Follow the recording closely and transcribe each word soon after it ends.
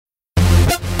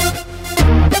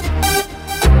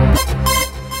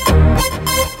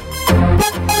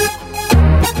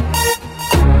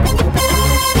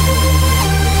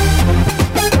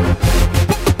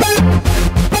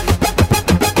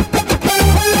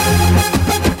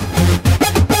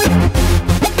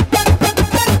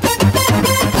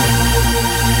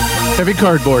Heavy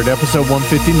Cardboard, episode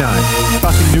 159.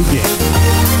 Fucking new game.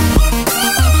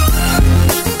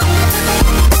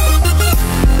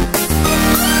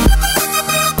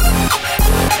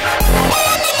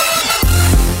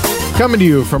 Coming to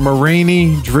you from a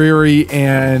rainy, dreary,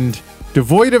 and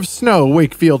devoid of snow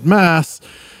Wakefield, Mass.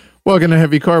 Welcome to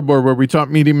Heavy Cardboard, where we talk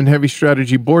medium and heavy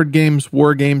strategy board games,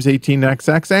 war games,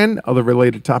 18xx, and other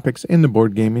related topics in the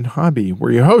board gaming hobby.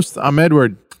 We're your hosts. I'm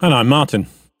Edward. And I'm Martin.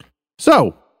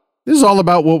 So, this is all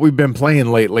about what we've been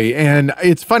playing lately. And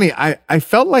it's funny, I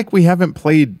felt like we haven't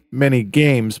played many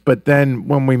games, but then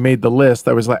when we made the list,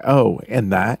 I was like, oh,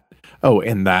 and that.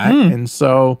 And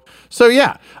so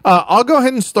yeah, I'll go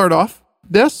ahead and start off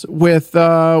this with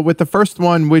the first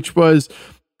one, which was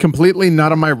completely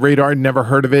not on my radar. Never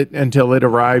heard of it until it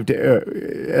arrived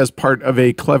as part of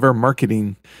a clever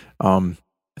marketing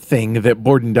thing that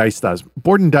Board and Dice does.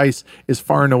 Board and Dice is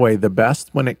far and away the best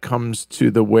when it comes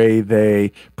to the way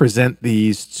they present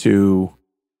these to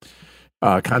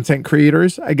content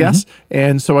creators, I guess. Mm-hmm.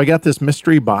 And so I got this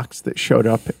mystery box that showed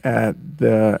up at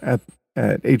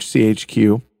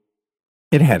HCHQ.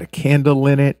 It had a candle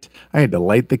in it. I had to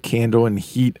light the candle and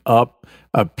heat up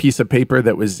a piece of paper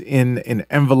that was in an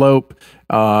envelope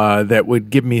that would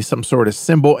give me some sort of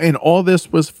symbol. And all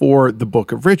this was for the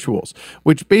Book of Rituals,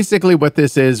 which basically what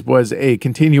this was a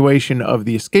continuation of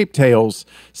the Escape Tales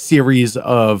series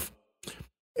of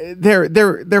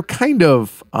they're kind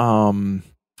of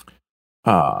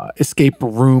escape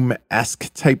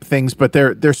room-esque type things, but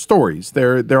they're stories.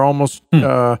 They're almost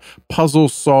puzzle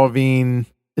solving,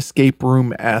 escape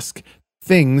room-esque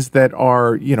things that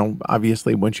are,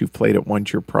 obviously once you've played it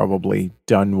once, you're probably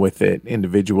done with it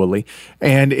individually.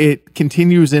 And it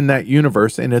continues in that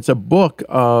universe, and it's a book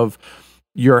of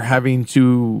you're having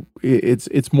to,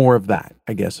 it's more of that,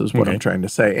 I guess, is what I'm trying to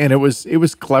say. And it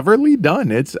was cleverly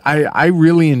done. I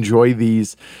really enjoy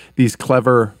these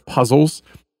clever puzzles.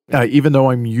 Even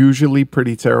though I'm usually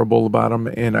pretty terrible about them,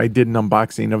 and I did an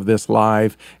unboxing of this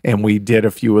live, and we did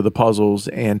a few of the puzzles,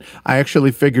 and I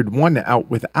actually figured one out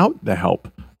without the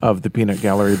help of the Peanut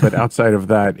Gallery, but outside of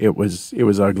that, it was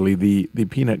ugly. The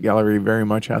Peanut Gallery very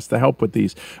much has to help with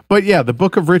these. But yeah, the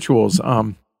Book of Rituals,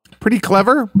 pretty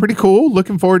clever, pretty cool.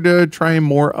 Looking forward to trying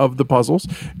more of the puzzles.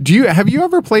 Have you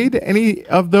ever played any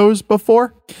of those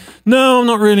before? No, I'm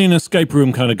not really an escape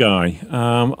room kind of guy.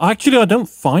 Actually, I don't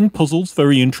find puzzles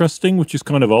very interesting, which is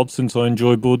kind of odd since I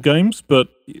enjoy board games. But,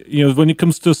 when it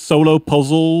comes to solo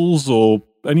puzzles or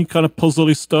any kind of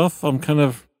puzzly stuff, I'm kind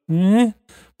of,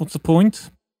 what's the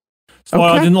point? That's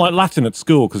why I didn't like Latin at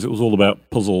school, because it was all about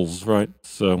puzzles, right?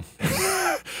 So,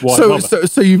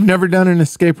 so you've never done an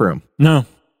escape room? No.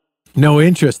 No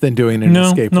interest in doing an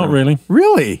escape room? No, not really.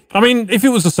 Really? I mean, if it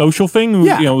was a social thing,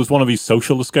 it was one of these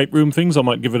social escape room things, I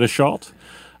might give it a shot.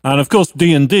 And of course,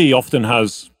 D&D often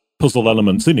has puzzle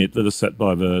elements in it that are set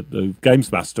by the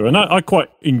games master. And I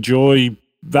quite enjoy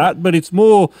that, but it's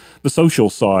more the social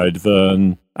side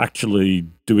than actually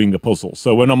doing the puzzle.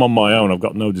 So when I'm on my own, I've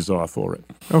got no desire for it.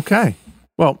 Okay.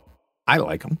 Well, I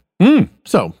like them.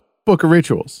 So, Book of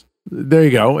Rituals. There you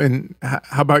go. And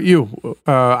how about you?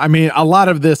 I mean, a lot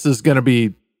of this is going to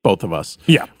be both of us.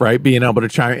 Yeah. Right? Being able to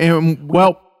chime in.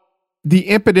 Well, the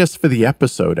impetus for the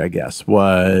episode, I guess,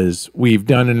 was we've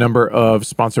done a number of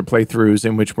sponsored playthroughs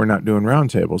in which we're not doing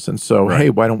roundtables. And so,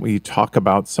 hey, why don't we talk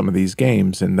about some of these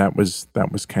games? And that was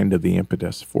kind of the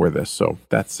impetus for this. So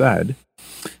that said.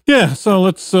 Yeah, so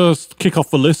let's kick off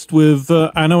the list with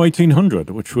Anno 1800,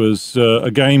 which was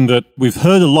a game that we've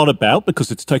heard a lot about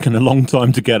because it's taken a long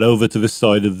time to get over to this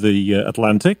side of the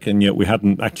Atlantic, and yet we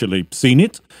hadn't actually seen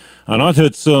it. And I'd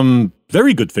heard some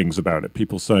very good things about it.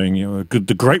 People saying,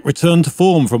 the great return to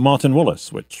form from Martin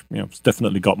Wallace, which it's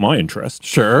definitely got my interest.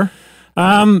 Sure.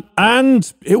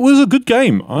 And it was a good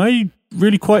game. I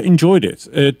really quite enjoyed it.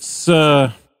 It's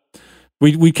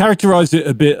we characterized it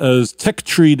a bit as Tech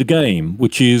Tree the game,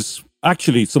 which is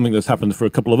actually something that's happened for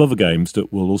a couple of other games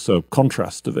that will also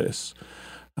contrast to this.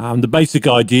 The basic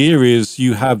idea is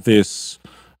you have this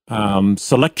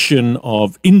selection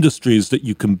of industries that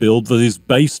you can build that is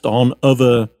based on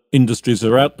other industries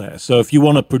that are out there. So if you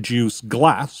want to produce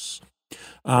glass,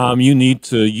 you need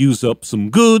to use up some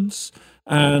goods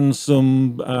and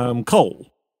some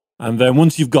coal. And then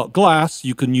once you've got glass,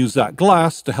 you can use that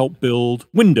glass to help build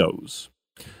windows.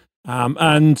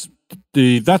 And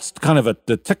that's kind of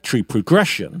the tech tree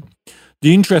progression.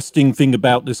 The interesting thing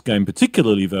about this game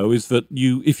particularly, though, is that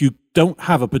if you don't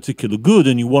have a particular good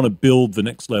and you want to build the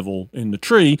next level in the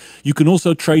tree, you can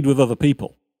also trade with other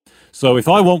people. So if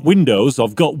I want windows,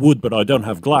 I've got wood, but I don't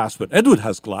have glass, but Edward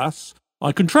has glass,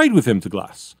 I can trade with him to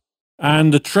glass.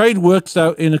 And the trade works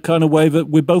out in a kind of way that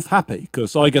we're both happy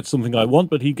because I get something I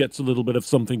want, but he gets a little bit of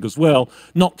something as well.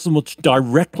 Not so much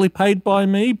directly paid by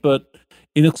me, but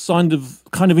in a kind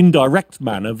of indirect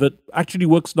manner that actually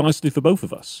works nicely for both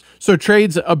of us. So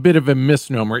trade's a bit of a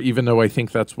misnomer, even though I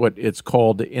think that's what it's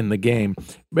called in the game.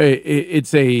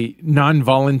 It's a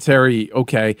non-voluntary,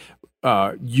 okay,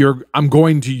 I'm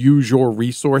going to use your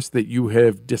resource that you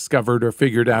have discovered or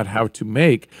figured out how to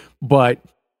make, but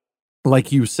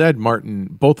like you said, Martin,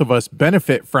 both of us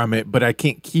benefit from it, but I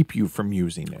can't keep you from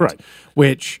using it. Right.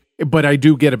 But I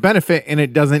do get a benefit, and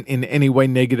it doesn't in any way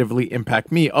negatively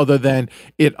impact me, other than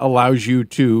it allows you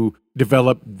to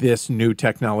develop this new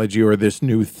technology or this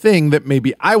new thing that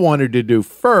maybe I wanted to do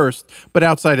first, but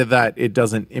outside of that, it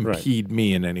doesn't impede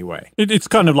me in any way. It's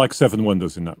kind of like Seven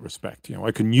Wonders in that respect.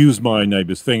 I can use my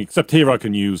neighbor's thing, except here I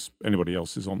can use anybody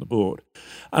else's on the board.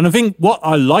 And I think what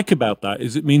I like about that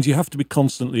is it means you have to be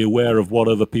constantly aware of what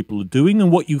other people are doing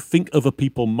and what you think other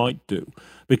people might do.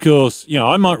 Because,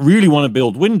 I might really want to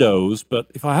build windows,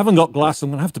 but if I haven't got glass,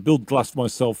 I'm going to have to build glass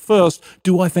myself first.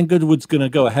 Do I think Edward's going to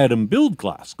go ahead and build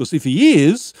glass? Because if he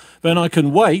is, then I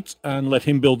can wait and let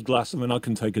him build glass, and then I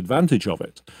can take advantage of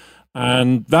it.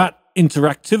 And that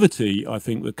interactivity, I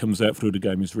think, that comes out through the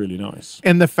game is really nice.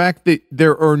 And the fact that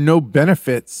there are no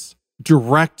benefits,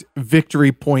 direct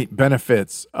victory point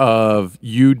benefits of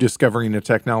you discovering a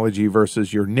technology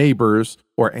versus your neighbors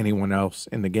or anyone else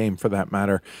in the game for that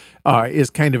matter, is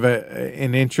kind of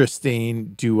an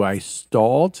interesting, do I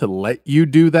stall to let you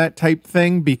do that type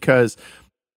thing? Because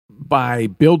by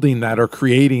building that or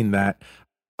creating that,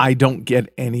 I don't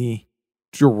get any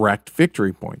direct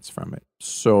victory points from it.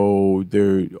 So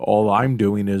all I'm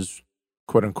doing is,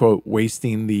 quote unquote,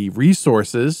 wasting the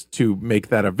resources to make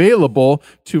that available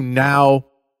to now,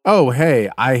 oh, hey,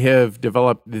 I have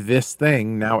developed this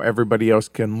thing. Now everybody else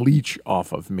can leech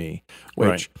off of me,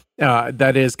 which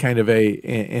that is kind of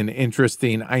an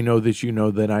interesting, I know that you know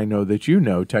that I know that you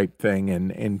know type thing.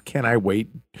 And can I wait?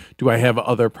 Do I have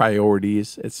other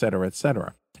priorities, et cetera, et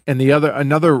cetera? And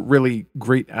another really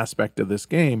great aspect of this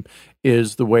game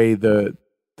is the way the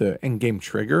end game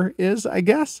trigger is, I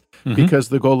guess, because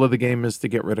the goal of the game is to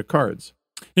get rid of cards.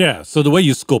 Yeah, so the way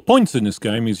you score points in this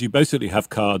game is you basically have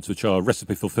cards which are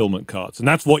recipe fulfillment cards, and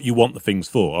that's what you want the things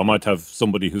for. I might have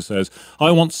somebody who says,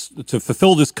 I want to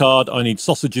fulfill this card, I need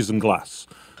sausages and glass,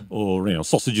 or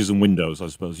sausages and windows, I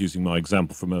suppose, using my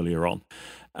example from earlier on.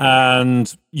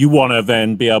 And you want to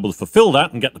then be able to fulfill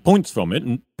that and get the points from it,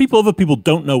 and other people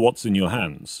don't know what's in your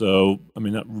hands. So,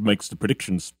 that makes the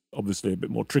predictions obviously a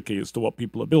bit more tricky as to what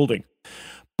people are building.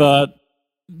 But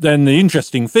then the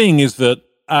interesting thing is that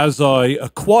as I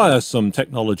acquire some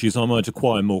technologies, I might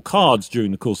acquire more cards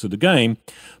during the course of the game.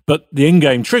 But the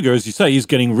in-game trigger, as you say, is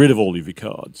getting rid of all of your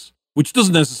cards, which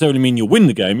doesn't necessarily mean you'll win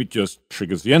the game. It just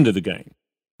triggers the end of the game.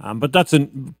 But that's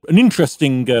an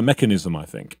interesting mechanism, I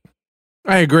think.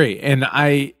 I agree. And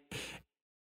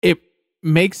it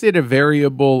makes it a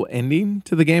variable ending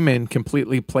to the game and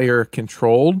completely player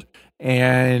controlled.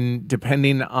 And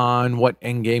depending on what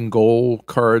endgame goal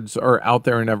cards are out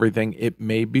there and everything, it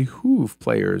may behoove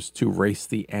players to race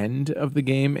the end of the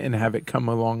game and have it come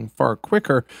along far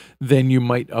quicker than you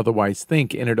might otherwise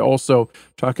think. And it also,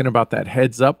 talking about that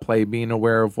heads up play, being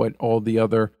aware of what all the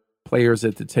other players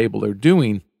at the table are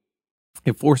doing,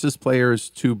 it forces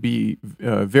players to be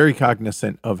very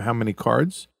cognizant of how many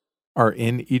cards are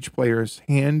in each player's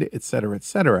hand, et cetera, et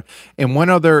cetera. And one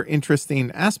other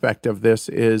interesting aspect of this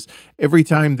is every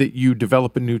time that you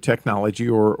develop a new technology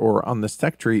or on this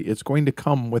tech tree, it's going to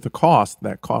come with a cost,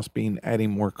 that cost being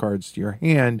adding more cards to your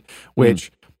hand,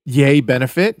 which yay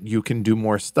benefit. You can do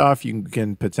more stuff. You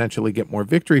can potentially get more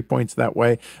victory points that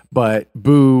way. But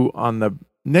boo, on the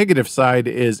negative side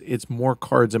is it's more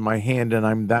cards in my hand and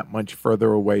I'm that much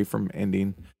further away from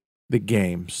ending the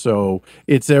game. So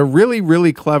it's a really,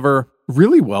 really clever,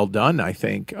 really well done, I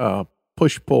think,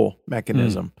 push-pull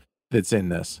mechanism that's in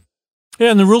this.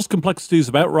 Yeah, and the rules complexity is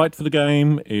about right for the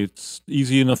game. It's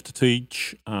easy enough to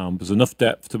teach. There's enough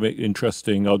depth to make it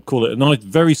interesting. I'd call it a nice,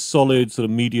 very solid, sort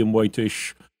of medium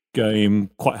weightish game.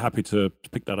 Quite happy to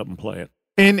pick that up and play it.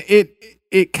 And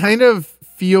it kind of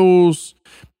feels...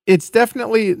 It's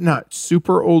definitely not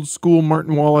super old school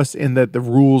Martin Wallace in that the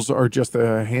rules are just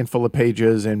a handful of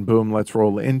pages and boom, let's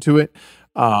roll into it.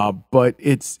 But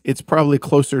it's probably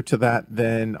closer to that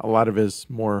than a lot of his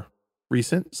more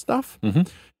recent stuff.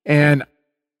 And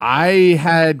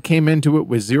I came into it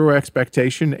with zero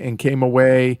expectation and came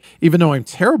away, even though I'm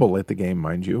terrible at the game,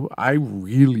 mind you, I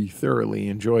really thoroughly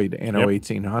enjoyed Anno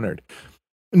 1800.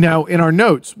 Now, in our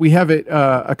notes, we have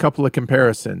a couple of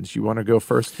comparisons. You want to go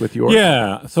first with yours?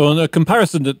 Yeah. So, on a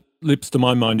comparison that leaps to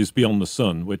my mind is Beyond the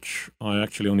Sun, which I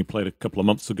actually only played a couple of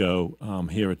months ago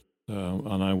here at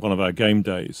on one of our game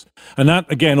days. And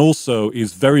that, again, also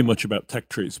is very much about tech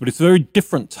trees, but it's a very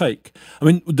different take. I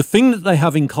mean, the thing that they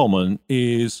have in common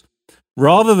is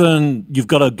rather than you've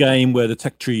got a game where the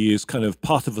tech tree is kind of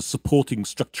part of a supporting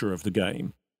structure of the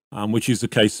game, which is the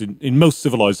case in most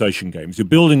civilization games. You're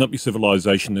building up your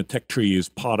civilization, the tech tree is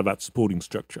part of that supporting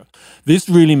structure. This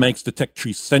really makes the tech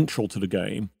tree central to the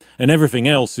game, and everything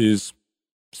else is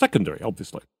secondary,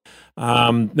 obviously.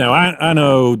 Now,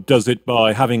 Anno does it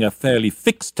by having a fairly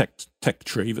fixed tech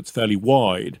tree that's fairly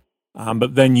wide,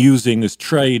 but then using as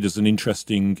trade as an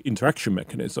interesting interaction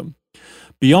mechanism.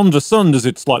 Beyond the Sun does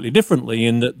it slightly differently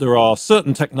in that there are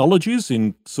certain technologies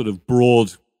in sort of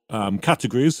broad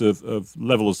categories of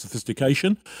level of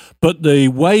sophistication, but the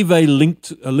way they are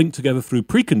linked together through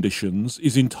preconditions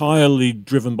is entirely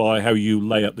driven by how you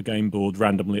lay out the game board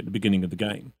randomly at the beginning of the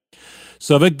game.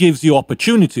 So that gives you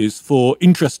opportunities for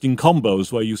interesting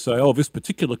combos where you say, oh, this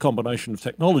particular combination of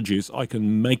technologies, I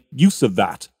can make use of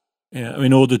that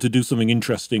in order to do something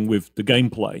interesting with the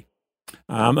gameplay.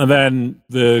 And then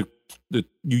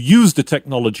you use the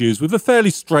technologies with a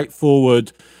fairly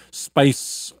straightforward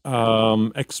space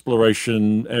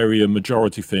exploration area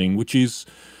majority thing, which is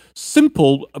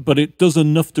simple, but it does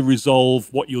enough to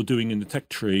resolve what you're doing in the tech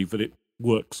tree that it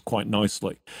works quite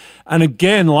nicely. And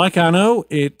again, like Anno,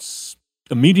 it's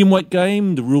a medium weight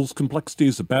game. The rules complexity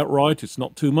is about right. It's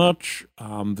not too much.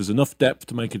 There's enough depth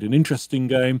to make it an interesting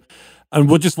game. And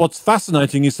what's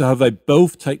fascinating is how they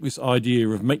both take this idea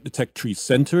of make the tech tree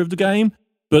center of the game,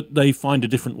 but they find a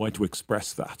different way to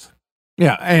express that.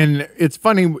 Yeah, and it's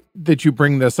funny that you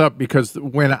bring this up because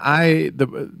when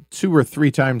the 2 or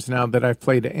 3 times now that I've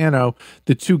played Anno,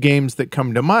 the 2 games that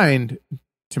come to mind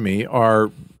to me are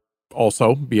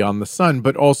also Beyond the Sun,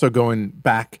 but also going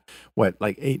back,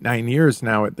 8-9 years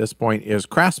now at this point, is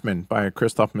Craftsman by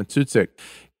Krzysztof Matsucik,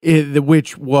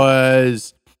 which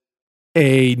was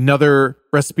another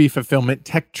recipe fulfillment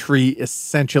tech tree.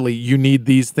 Essentially, you need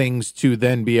these things to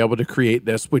then be able to create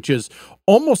this, which is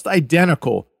almost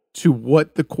identical to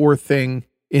what the core thing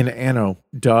in Anno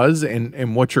does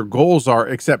and what your goals are,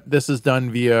 except this is done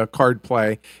via card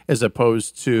play as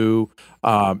opposed to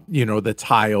the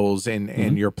tiles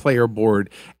and your player board.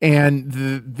 And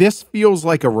this feels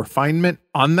like a refinement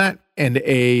on that and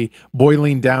a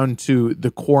boiling down to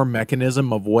the core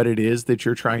mechanism of what it is that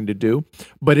you're trying to do.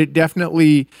 But it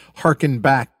definitely harkened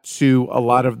back to a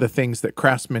lot of the things that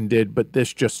Craftsman did, but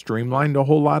this just streamlined a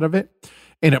whole lot of it.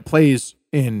 And it plays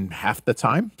in half the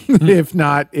time, if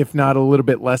not a little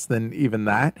bit less than even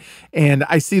that. And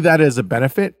I see that as a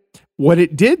benefit. What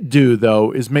it did do,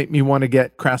 though, is make me want to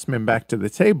get Craftsman back to the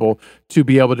table to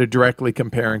be able to directly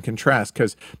compare and contrast,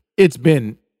 because it's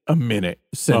been a minute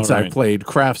since I played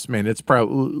Craftsman. It's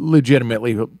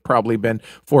legitimately probably been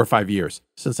 4 or 5 years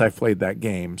since I played that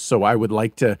game. So I would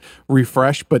like to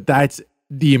refresh, but that's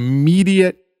the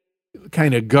immediate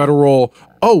kind of guttural,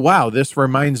 oh wow, this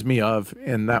reminds me of,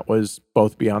 and that was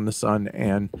both Beyond the Sun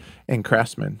and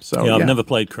Craftsman. So I've never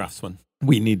played Craftsman.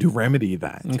 We need to remedy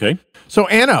that. Okay. So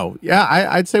Anno,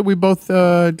 I'd say we both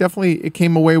definitely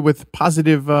came away with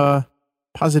positive. Yeah,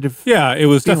 it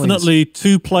was feelings. Definitely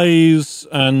 2 plays,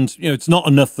 and it's not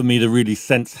enough for me to really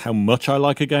sense how much I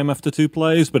like a game after 2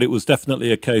 plays, but it was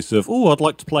definitely a case of, I'd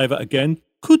like to play that again.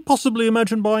 Could possibly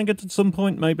imagine buying it at some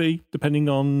point, maybe, depending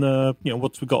on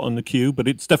what's we got on the queue. But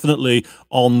it's definitely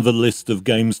on the list of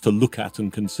games to look at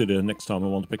and consider next time I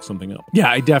want to pick something up.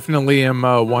 Yeah, I definitely am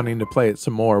wanting to play it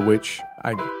some more, which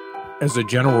as a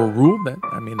general rule, that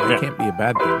can't be a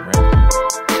bad thing, right?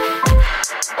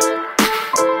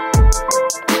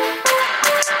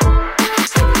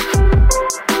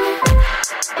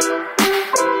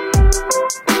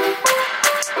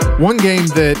 One game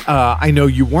that I know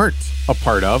you weren't a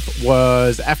part of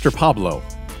was After Pablo.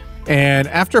 And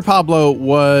After Pablo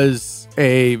was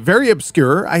a very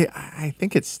obscure, I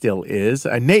think it still is,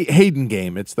 a Nate Hayden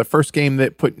game. It's the first game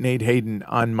that put Nate Hayden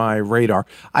on my radar.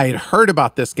 I had heard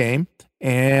about this game,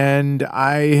 and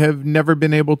I have never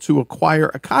been able to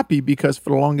acquire a copy because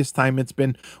for the longest time it's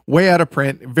been way out of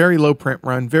print, very low print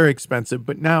run, very expensive.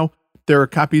 But now there are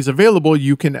copies available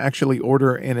you can actually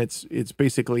order, and it's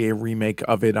basically a remake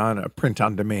of it on a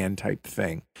print-on-demand type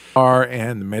thing.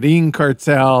 And the Medellin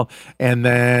Cartel, and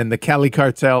then the Cali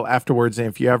Cartel afterwards. And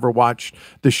if you ever watched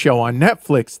the show on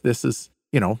Netflix, this is,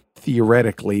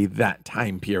 theoretically that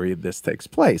time period this takes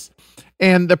place.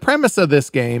 And the premise of this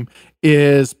game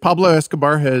is Pablo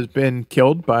Escobar has been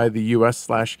killed by the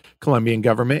U.S./Colombian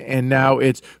government, and now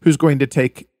it's who's going to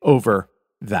take over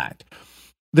that.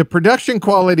 The production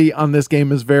quality on this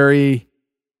game is very,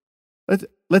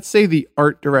 let's say the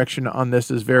art direction on this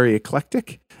is very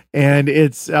eclectic, and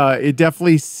it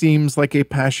definitely seems like a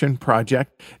passion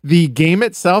project. The game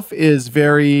itself is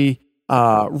very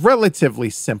relatively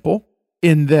simple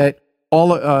in that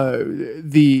all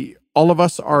of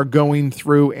us are going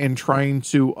through and trying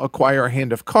to acquire a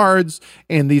hand of cards,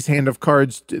 and these hand of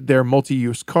cards, they're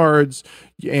multi-use cards,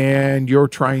 and you're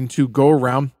trying to go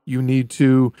around. You need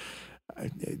to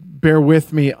bear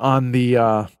with me on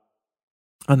the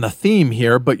theme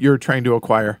here, but you're trying to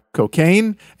acquire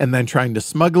cocaine and then trying to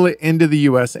smuggle it into the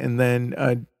U.S. and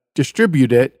then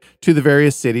distribute it to the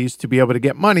various cities to be able to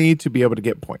get money, to be able to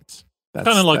get points. Kind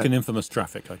of like an Infamous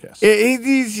Traffic, I guess.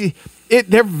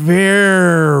 They're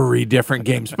very different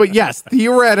games, but yes,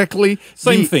 theoretically,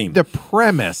 same theme. The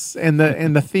premise and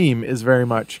the theme is very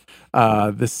much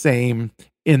the same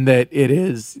in that it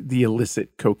is the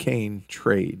illicit cocaine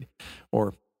trade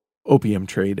or opium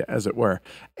trade, as it were,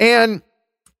 and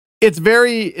it's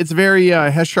very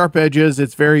has sharp edges.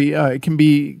 It's very it can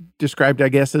be described, I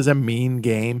guess, as a mean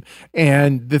game,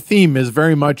 and the theme is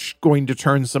very much going to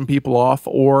turn some people off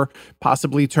or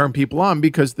possibly turn people on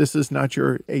because this is not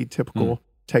your atypical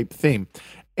type theme.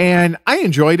 And I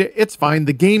enjoyed it. It's fine.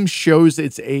 The game shows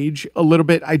its age a little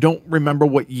bit. I don't remember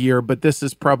what year, but this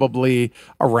is probably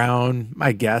around,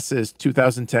 my guess is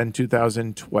 2010,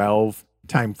 2012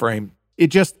 timeframe.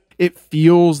 It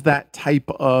feels that type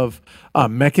of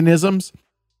mechanisms,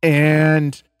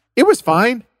 and it was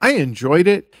fine. I enjoyed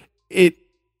it.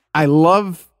 I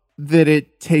love that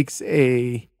it takes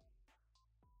a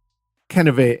kind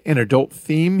of an adult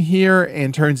theme here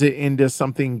and turns it into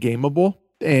something gameable,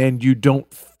 and you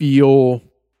don't feel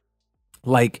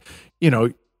like,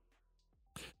 it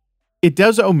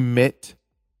does omit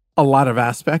a lot of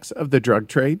aspects of the drug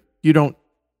trade. You don't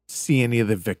see any of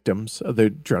the victims of the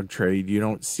drug trade. You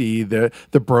don't see the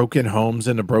broken homes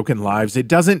and the broken lives.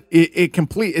 It's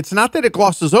not that it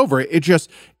glosses over it.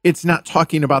 It's not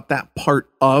talking about that part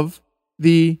of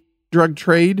the drug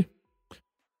trade.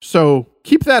 So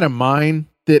keep that in mind,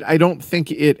 that I don't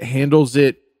think it handles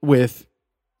it with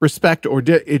respect, or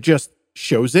it just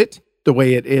shows it the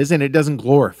way it is, and it doesn't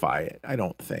glorify it, I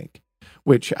don't think,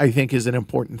 which I think is an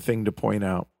important thing to point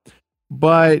out.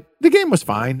 But the game was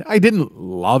fine. I didn't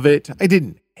love it. I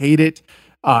didn't hate it.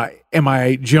 Am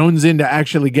I jonesing to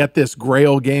actually get this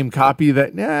Grail game copy?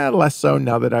 Less so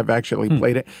now that I've actually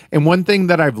played it. And one thing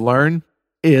that I've learned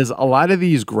is a lot of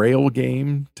these Grail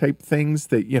game type things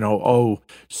that,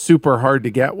 super hard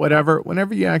to get, whatever,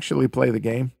 whenever you actually play the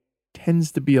game,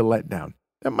 tends to be a letdown.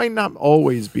 That might not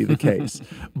always be the case.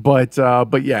 But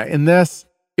yeah, in this,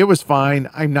 it was fine.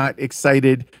 I'm not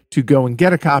excited to go and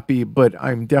get a copy, but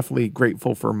I'm definitely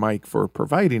grateful for Mike for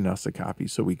providing us a copy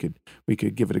so we could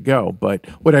give it a go. But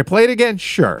would I play it again?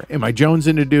 Sure. Am I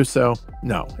jonesing to do so?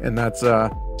 No. And that's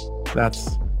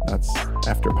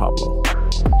after Pablo.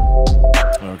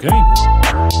 Okay.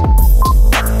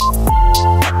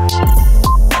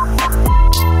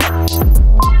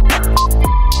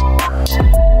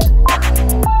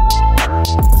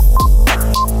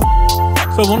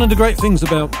 So one of the great things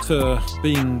about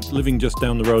living just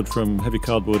down the road from Heavy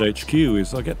Cardboard HQ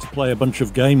is I get to play a bunch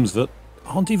of games that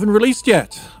aren't even released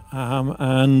yet.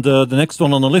 And the next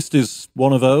one on the list is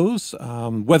one of those,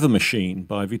 Weather Machine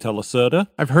by Vital Lacerda.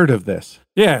 I've heard of this.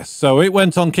 Yes, so it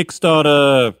went on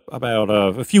Kickstarter about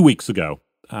a few weeks ago.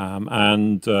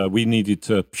 And we needed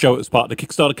to show it as part of the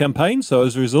Kickstarter campaign. So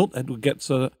as a result, Edward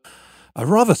gets a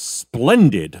rather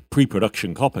splendid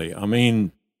pre-production copy. I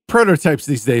mean, prototypes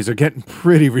these days are getting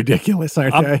pretty ridiculous,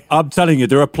 aren't they? I'm telling you,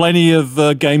 there are plenty of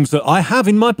games that I have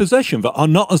in my possession that are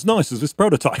not as nice as this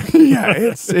prototype. Yeah,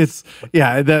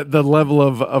 the level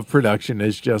of production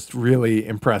is just really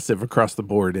impressive across the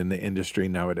board in the industry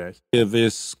nowadays.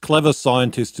 This clever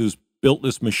scientist who's built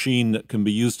this machine that can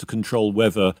be used to control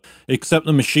weather, except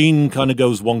the machine kind of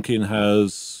goes wonky and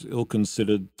has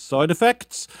ill-considered side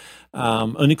effects.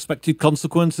 Unexpected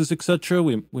consequences, etc.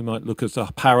 We might look at a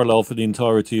parallel for the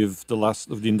entirety of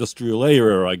the industrial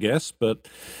era, I guess. But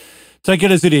take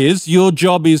it as it is. Your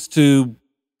job is to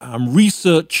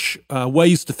research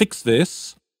ways to fix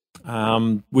this,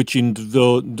 which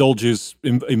involves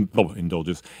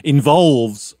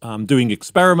doing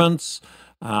experiments.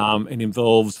 It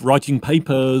involves writing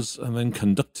papers and then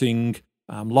conducting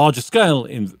larger scale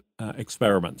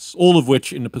experiments, all of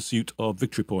which in the pursuit of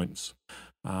victory points.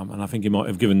 And I think he might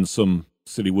have given some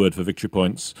silly word for victory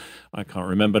points. I can't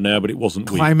remember now, but it wasn't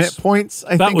climate Wigs. Points.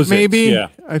 I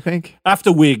think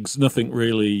after Wigs, nothing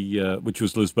really, which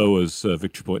was Lisboa's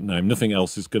victory point name. Nothing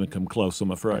else is going to come close, I'm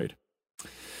afraid.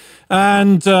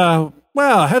 And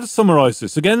Well, how to summarize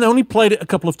this? Again, I only played it a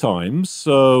couple of times,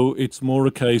 so it's more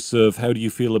a case of how do you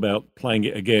feel about playing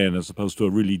it again as opposed to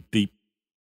a really deep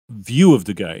view of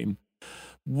the game.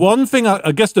 One thing,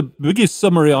 I guess the biggest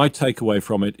summary I take away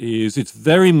from it is it's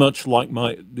very much like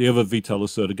the other Vital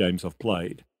Lacerda games I've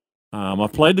played.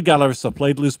 I've played the Gallerist, I've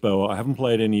played Lisboa, I haven't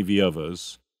played any of the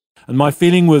others. And my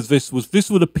feeling was this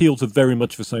would appeal to very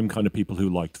much the same kind of people who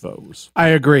liked those. I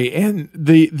agree. And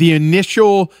the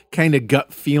initial kind of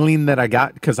gut feeling that I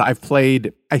got, because I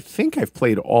think I've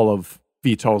played all of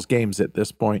Vital's games at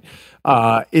this point,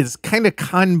 is kind of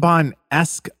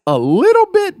Kanban-esque a little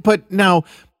bit, but now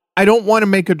I don't want to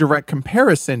make a direct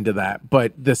comparison to that,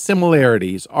 but the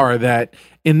similarities are that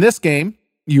in this game,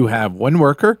 you have one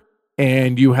worker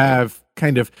and you have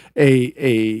kind of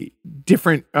a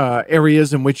different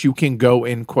areas in which you can go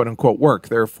and quote unquote work.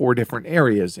 There are 4 different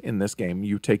areas in this game.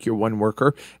 You take your one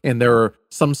worker, and there are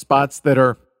some spots that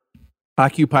are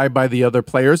occupied by the other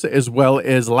players, as well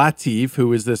as Latif,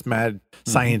 who is this mad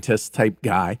scientist type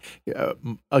guy,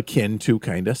 akin to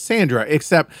kind of Sandra,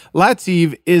 except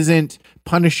Latif isn't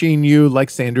punishing you like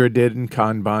Sandra did in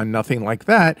Kanban, nothing like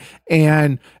that.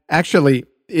 And actually,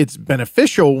 it's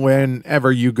beneficial whenever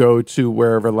you go to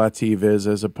wherever Latif is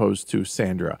as opposed to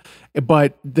Sandra.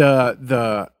 But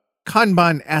the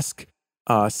Kanban-esque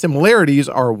similarities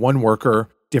are one worker,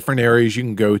 different areas you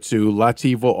can go to.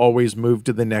 Latif will always move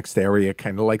to the next area,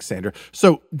 kind of like Sandra.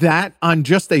 So that, on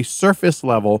just a surface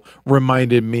level,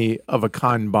 reminded me of a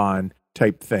Kanban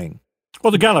type thing.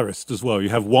 Well, the Gallerist as well. You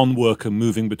have one worker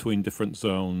moving between different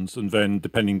zones, and then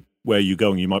depending where you're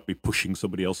going, you might be pushing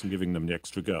somebody else and giving them the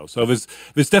extra go. So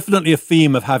there's definitely a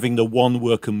theme of having the one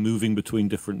worker moving between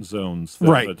different zones.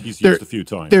 Right. He's used a few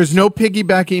times. There's no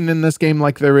piggybacking in this game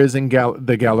like there is in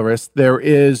the Gallerist. There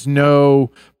is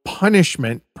no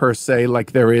punishment per se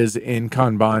like there is in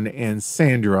Kanban and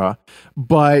Sandra,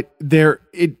 but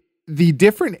the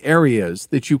different areas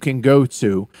that you can go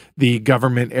to, the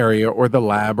government area or the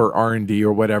lab or R&D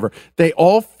or whatever, they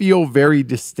all feel very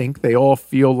distinct. They all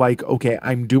feel like, okay,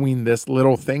 I'm doing this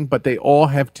little thing, but they all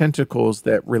have tentacles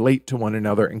that relate to one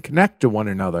another and connect to one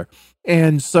another.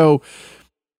 And so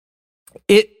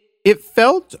it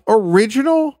felt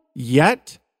original,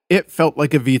 yet it felt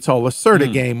like a Vital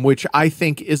Lacerda game, which I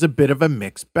think is a bit of a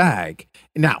mixed bag.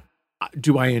 Now,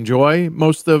 do I enjoy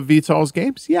most of Vital's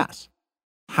games? Yes.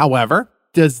 However,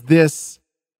 does this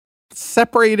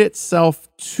separate itself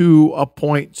to a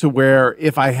point to where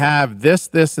if I have this,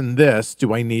 this, and this,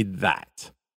 do I need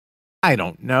that? I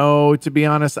don't know, to be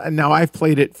honest. Now, I've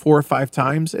played it 4 or 5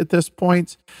 times at this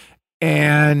point,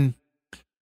 and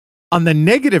on the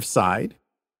negative side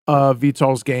of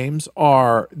Vital's games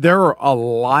there are a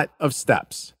lot of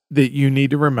steps that you need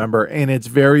to remember, and it's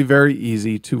very, very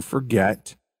easy to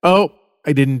forget. Oh,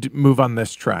 I didn't move on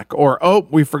this track, or, oh,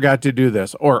 we forgot to do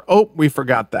this, or, oh, we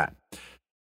forgot that.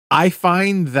 I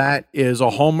find that is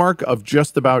a hallmark of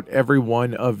just about every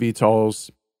one of Vital's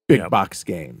big box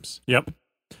games. Yep.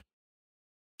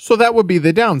 So that would be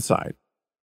the downside.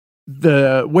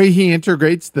 The way he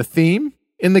integrates the theme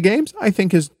in the games, I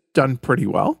think, is done pretty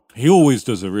well. He always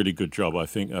does a really good job, I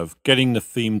think, of getting the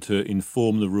theme to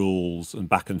inform the rules and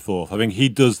back and forth. I think he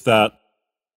does that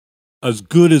as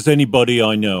good as anybody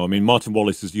I know. I mean, Martin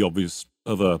Wallace is the obvious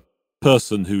other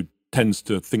person who tends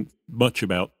to think much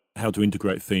about how to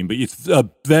integrate theme, but it's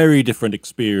a very different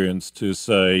experience to,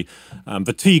 say,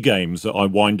 the T games that I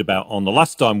whined about on the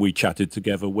last time we chatted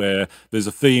together, where there's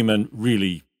a theme and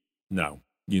really,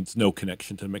 it's no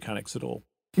connection to the mechanics at all.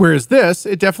 Whereas this,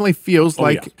 it definitely feels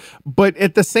but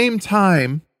at the same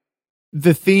time,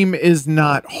 the theme is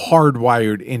not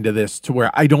hardwired into this to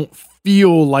where I don't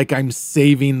feel like I'm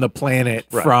saving the planet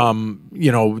from,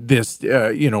 this,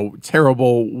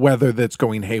 terrible weather that's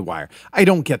going haywire. I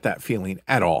don't get that feeling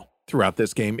at all throughout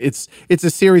this game. It's a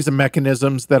series of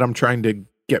mechanisms that I'm trying to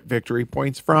get victory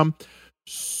points from,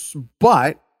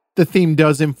 but the theme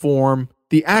does inform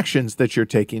the actions that you're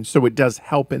taking, so it does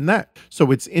help in that.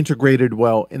 So it's integrated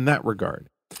well in that regard.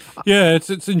 Yeah,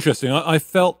 it's interesting. I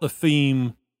felt the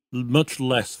theme much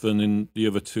less than in the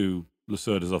other 2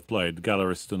 Lacerdas I've played, the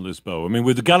Gallerist and Lisboa. I mean,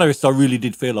 with the Gallerist, I really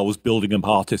did feel I was building up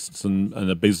artists and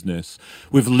a business.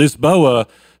 With Lisboa,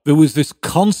 there was this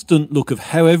constant look of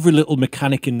how every little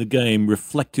mechanic in the game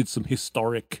reflected some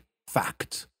historic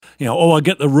fact. I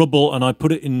get the rubble and I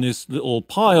put it in this little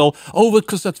pile. Oh,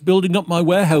 because that's building up my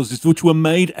warehouses, which were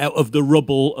made out of the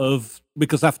rubble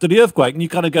because after the earthquake. And you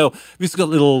kind of go, this has got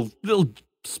little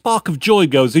spark of joy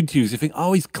goes into you. So you think,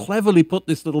 oh, he's cleverly put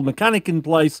this little mechanic in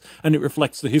place and it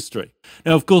reflects the history.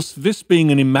 Now, of course, this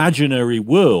being an imaginary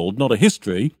world, not a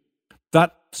history,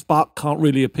 that spark can't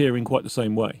really appear in quite the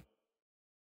same way.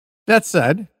 That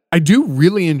said, I do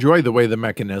really enjoy the way the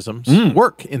mechanisms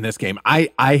work in this game. I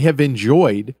have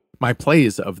enjoyed my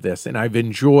plays of this, and I've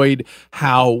enjoyed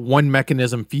how one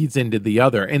mechanism feeds into the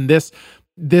other. And this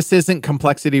isn't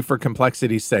complexity for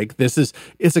complexity's sake.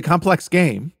 It's a complex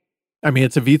game. I mean,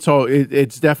 it's a VTOL.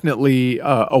 It's definitely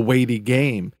a weighty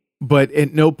game, but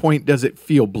at no point does it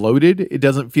feel bloated. It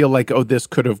doesn't feel like, oh, this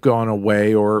could have gone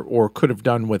away or could have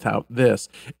done without this.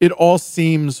 It all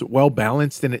seems well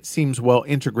balanced and it seems well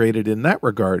integrated in that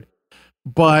regard.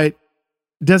 But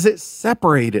does it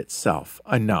separate itself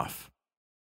enough?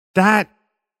 That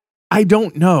I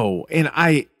don't know. And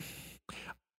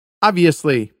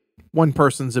obviously, one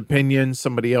person's opinion,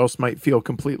 somebody else might feel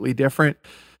completely different.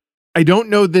 I don't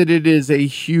know that it is a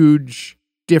huge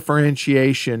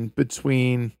differentiation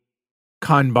between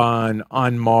Kanban,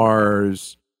 On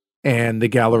Mars, and the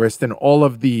Gallerist and all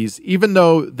of these. Even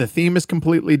though the theme is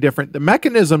completely different, the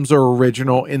mechanisms are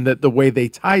original in that the way they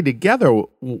tie together,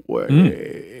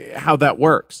 how that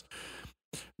works.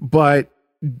 But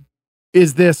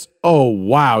is this, oh,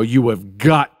 wow, you have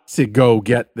got to go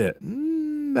get this?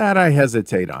 That I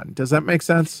hesitate on. Does that make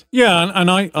sense? Yeah,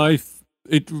 and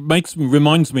it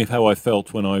reminds me of how I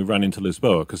felt when I ran into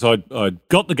Lisboa, because I'd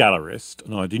got the Gallerist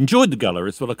and I'd enjoyed the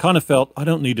Gallerist, but I kind of felt I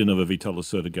don't need another Vital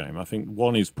Lacerda game. I think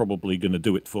one is probably going to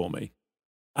do it for me.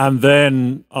 And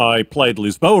then I played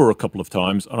Lisboa a couple of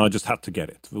times and I just had to get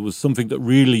it. There was something that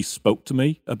really spoke to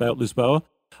me about Lisboa.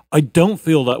 I don't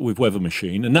feel that with Weather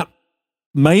Machine, and that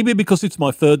maybe because it's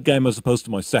my third game as opposed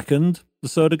to my second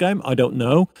Lacerda game. I don't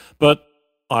know, but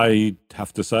I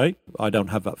have to say I don't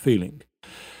have that feeling.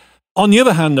 On the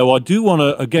other hand, though, I do want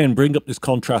to, again, bring up this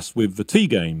contrast with the T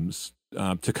games,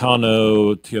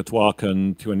 Tucano,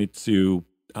 Teotihuacan, Tianitsu,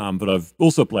 that I've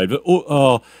also played, that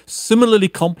are similarly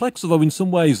complex, although in some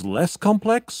ways less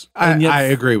complex. And yet, I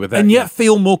agree with that. And yet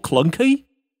feel more clunky.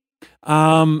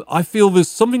 I feel there's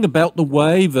something about the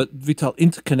way that Vital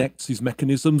interconnects his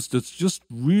mechanisms that's just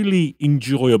really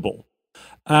enjoyable.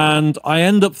 And I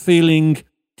end up feeling,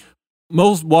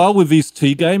 while with these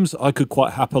T games, I could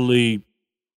quite happily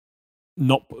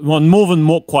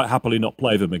quite happily not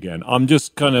play them again. I'm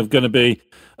just kind of going to be,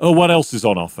 oh, what else is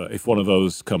on offer if one of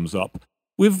those comes up?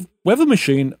 With Weather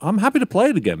Machine, I'm happy to play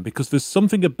it again because there's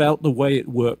something about the way it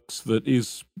works that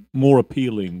is more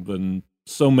appealing than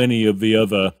so many of the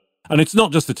other. And it's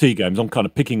not just the T games. I'm kind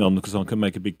of picking on them because I can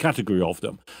make a big category of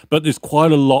them. But there's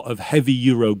quite a lot of heavy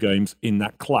Euro games in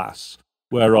that class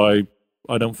where I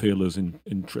don't feel as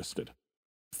interested.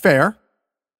 Fair.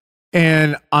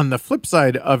 And on the flip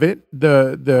side of it,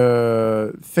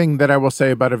 the thing that I will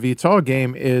say about a Vital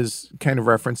game is kind of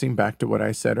referencing back to what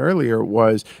I said earlier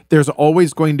was there's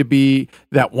always going to be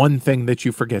that one thing that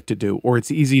you forget to do or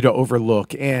it's easy to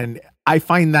overlook. And I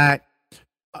find that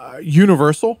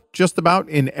universal just about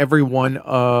in every one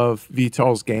of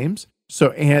Vital's games.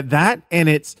 So,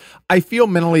 I feel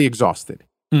mentally exhausted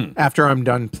after I'm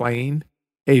done playing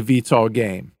a Vital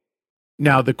game.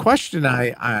 Now, the question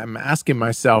I'm asking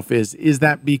myself is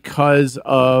that because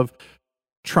of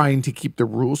trying to keep the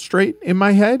rules straight in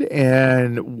my head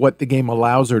and what the game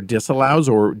allows or disallows,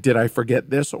 or did I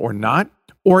forget this or not?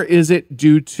 Or is it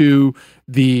due to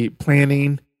the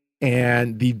planning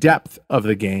and the depth of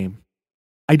the game?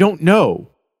 I don't know.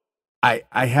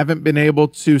 I haven't been able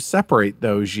to separate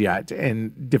those yet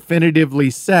and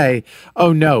definitively say,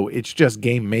 oh no, it's just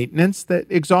game maintenance that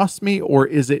exhausts me, or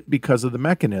is it because of the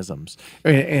mechanisms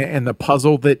and the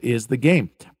puzzle that is the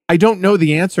game? I don't know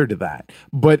the answer to that,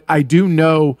 but I do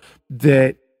know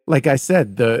that, like I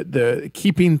said, the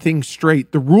keeping things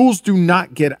straight, the rules do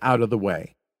not get out of the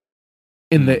way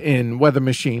in Weather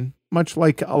Machine, much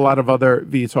like a lot of other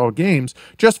Vital games,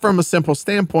 just from a simple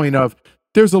standpoint of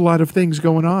there's a lot of things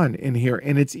going on in here,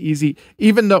 and it's easy.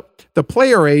 Even though the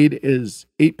player aid is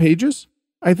 8 pages,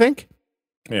 I think.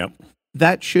 Yeah.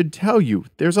 That should tell you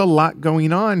there's a lot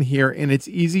going on here, and it's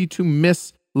easy to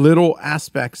miss little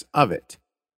aspects of it.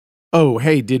 Oh,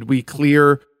 hey, did we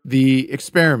clear the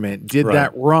experiment? Did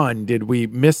that run? Did we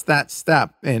miss that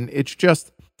step? And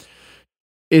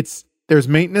there's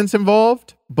maintenance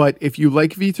involved, but if you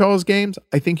like Vital's games,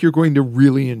 I think you're going to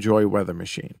really enjoy Weather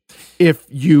Machine. If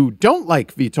you don't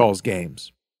like Vital's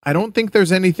games, I don't think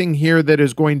there's anything here that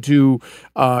is going to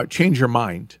change your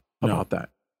mind about that.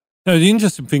 No, the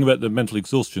interesting thing about the mental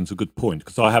exhaustion is a good point,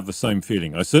 because I have the same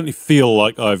feeling. I certainly feel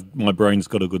like my brain's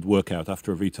got a good workout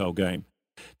after a Vital game.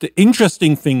 The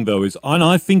interesting thing, though, is, and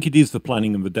I think it is the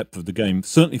planning and the depth of the game,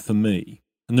 certainly for me.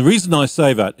 And the reason I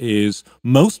say that is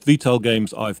most Vital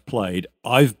games I've played,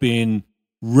 I've been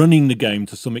running the game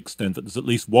to some extent that there's at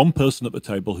least one person at the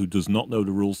table who does not know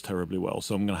the rules terribly well.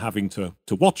 So I'm having to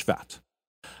watch that.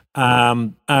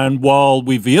 And while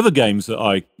with the other games that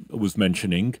I was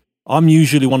mentioning, I'm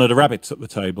usually one of the rabbits at the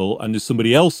table, and there's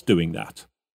somebody else doing that.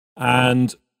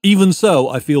 And even so,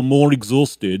 I feel more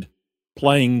exhausted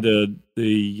playing the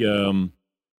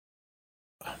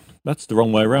that's the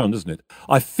wrong way around, isn't it?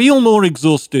 I feel more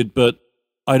exhausted, but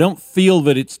I don't feel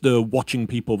that it's the watching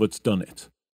people that's done it.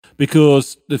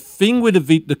 Because the thing with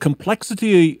the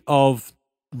complexity of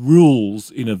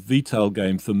rules in a Vital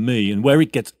game for me, and where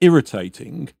it gets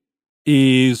irritating,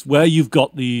 is where you've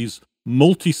got these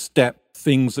multi-step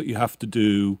things that you have to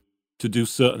do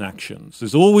certain actions.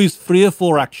 There's always 3 or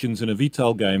 4 actions in a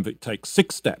Vital game that take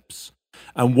 6 steps.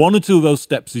 And 1 or 2 of those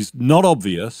steps is not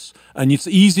obvious, and it's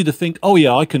easy to think, oh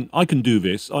yeah, I can do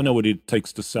this. I know what it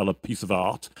takes to sell a piece of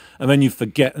art. And then you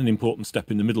forget an important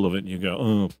step in the middle of it, and you go,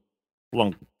 oh,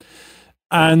 long.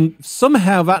 And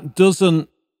somehow that doesn't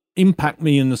impact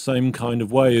me in the same kind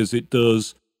of way as it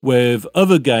does with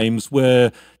other games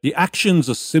where the actions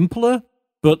are simpler,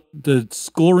 but the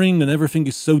scoring and everything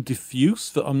is so diffuse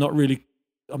that I'm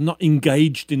not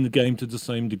engaged in the game to the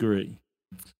same degree.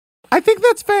 I think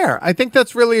that's fair. I think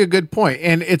that's really a good point.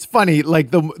 And it's funny,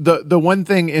 like the one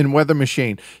thing in Weather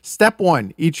Machine, step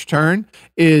 1 each turn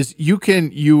is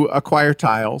you acquire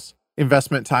tiles,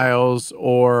 investment tiles,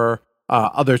 or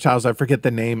other tiles. I forget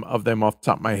the name of them off the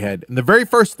top of my head. And the very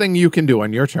first thing you can do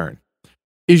on your turn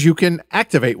is you can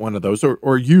activate one of those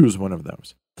or use one of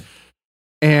those.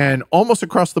 And almost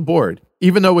across the board,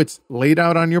 even though it's laid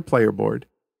out on your player board,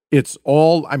 it's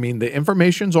all, the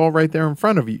information's all right there in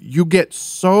front of you. You get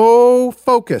so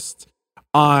focused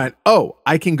on,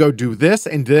 I can go do this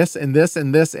and this and this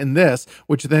and this and this,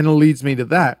 which then leads me to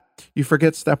that. You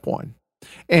forget step 1.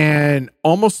 And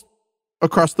almost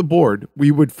across the board,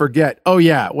 we would forget,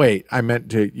 I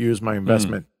meant to use my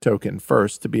investment token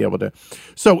first to be able to.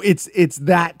 So it's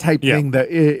that type thing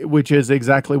which is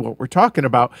exactly what we're talking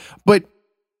about. But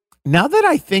now that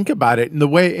I think about it and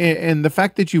the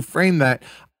fact that you frame that,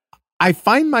 I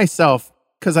find myself,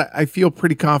 because I feel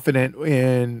pretty confident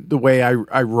in the way I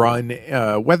run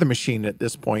Weather Machine at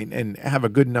this point and have a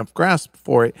good enough grasp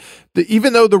for it,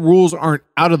 even though the rules aren't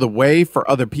out of the way for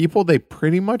other people, they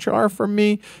pretty much are for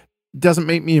me. Doesn't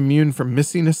make me immune from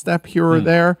missing a step here or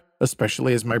there,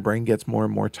 especially as my brain gets more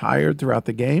and more tired throughout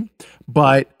the game.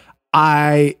 But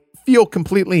I feel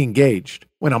completely engaged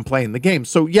when I'm playing the game.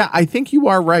 So yeah, I think you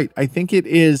are right. I think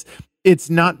it's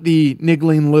not the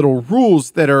niggling little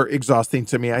rules that are exhausting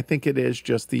to me. I think it is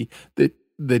just the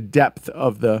depth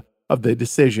of the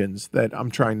decisions that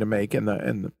I'm trying to make and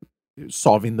the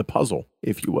solving the puzzle,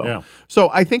 if you will. Yeah.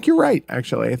 So I think you're right,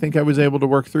 actually. I think I was able to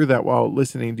work through that while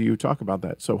listening to you talk about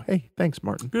that. So hey, thanks,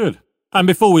 Martin. Good. And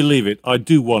before we leave it, I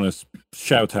do want to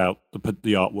shout out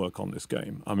the artwork on this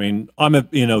game. I'm a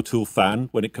Ian O'Toole fan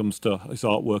when it comes to his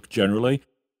artwork generally.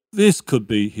 This could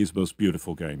be his most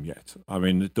beautiful game yet.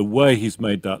 The way he's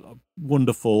made that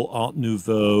wonderful Art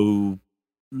Nouveau,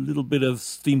 little bit of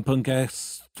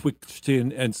steampunk-esque twitched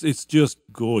in, and it's just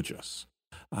gorgeous.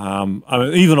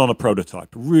 Even on a prototype,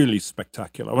 really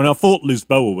spectacular. I thought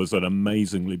Lisboa was an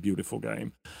amazingly beautiful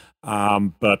game,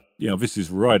 but this is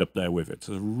right up there with it. It's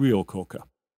a real corker.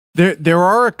 There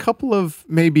are a couple of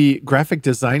maybe graphic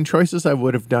design choices I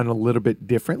would have done a little bit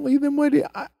differently than what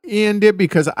Ian did,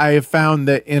 because I have found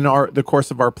that in the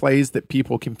course of our plays that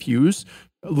people confuse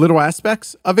little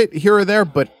aspects of it here or there.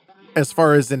 But as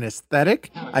far as an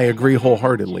aesthetic, I agree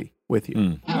wholeheartedly with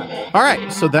you. All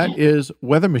right, so that is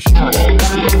Weather Machine.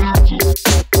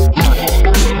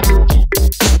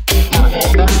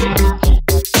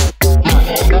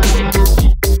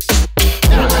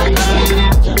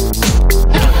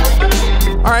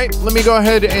 All right, let me go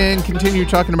ahead and continue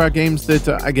talking about games that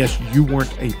I guess you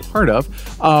weren't a part of.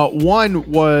 One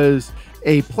was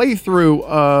a playthrough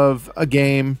of a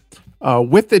game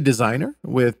with the designer,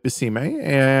 with Basime,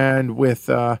 and with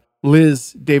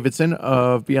Liz Davidson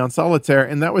of Beyond Solitaire,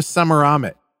 and that was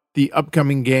Samuramet, the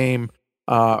upcoming game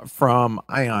from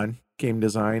Ion Game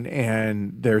Design,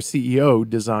 and their CEO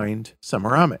designed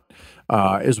Samuramet,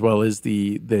 as well as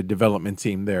the development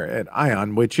team there at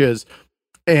Ion, which is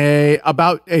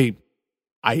I'd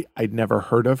never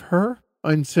heard of her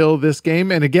until this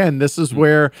game. And again, this is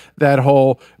where that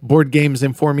whole board games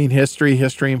informing history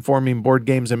informing board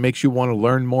games, and makes you want to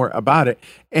learn more about it.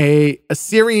 A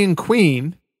Assyrian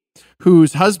queen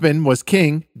whose husband was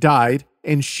king died,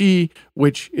 and she,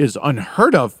 which is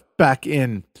unheard of back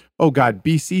in,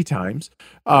 BC times,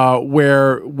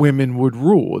 where women would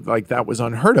rule. Like, that was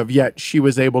unheard of, yet she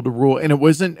was able to rule. And it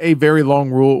wasn't a very long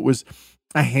rule. It was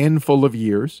a handful of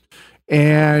years.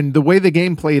 And the way the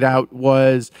game played out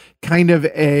was kind of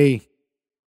a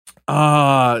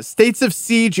States of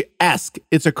Siege-esque.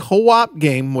 It's a co-op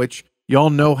game, which y'all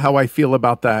know how I feel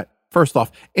about that, first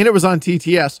off. And it was on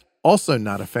TTS, also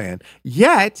not a fan.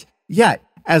 Yet,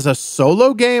 as a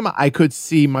solo game, I could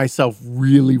see myself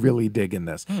really, really digging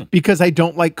this because I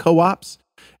don't like co-ops.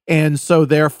 And so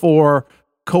therefore,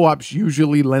 co-ops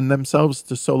usually lend themselves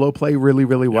to solo play really,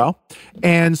 really well.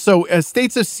 And so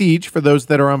States of Siege, for those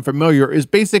that are unfamiliar, is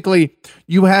basically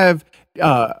you have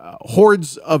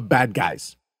hordes of bad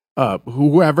guys.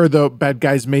 Whoever the bad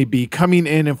guys may be coming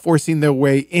in and forcing their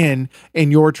way in,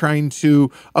 and you're trying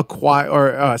to acquire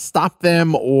or stop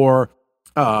them or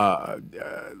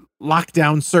lock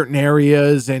down certain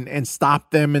areas and stop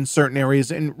them in certain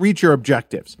areas and reach your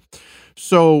objectives.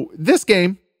 So this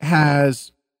game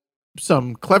has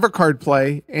some clever card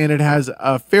play and it has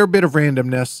a fair bit of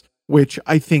randomness, which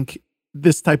I think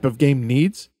this type of game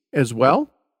needs as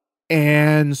well.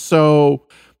 And so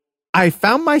I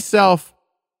found myself,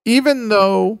 even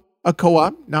though a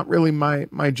co-op, not really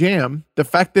my jam, the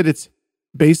fact that it's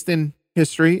based in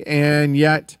history and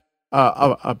yet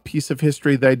a piece of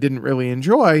history that I didn't really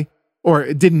enjoy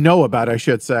or didn't know about, I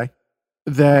should say,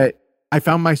 that I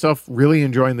found myself really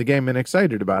enjoying the game and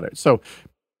excited about it. So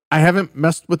I haven't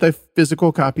messed with a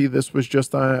physical copy. This was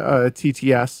just a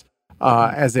TTS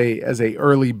as a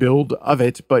early build of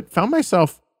it, but found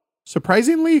myself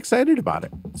surprisingly excited about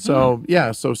it. So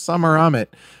so Summer Amit.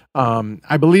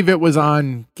 I believe it was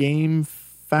on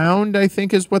GameFound, I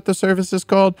think is what the service is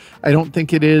called. I don't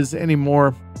think it is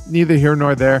anymore. Neither here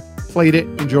nor there. Played it,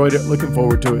 enjoyed it, looking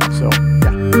forward to it. So,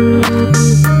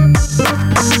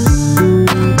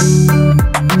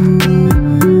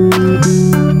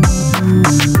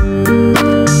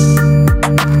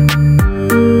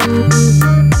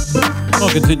 Well,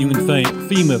 continuing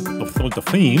the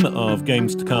theme of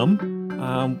games to come,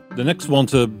 the next one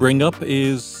to bring up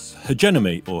is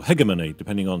hegemony,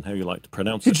 depending on how you like to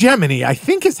pronounce it. Hegemony, I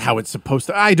think is how it's supposed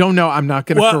to. I don't know. I'm not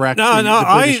going to correct.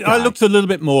 I looked a little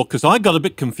bit more because I got a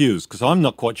bit confused because I'm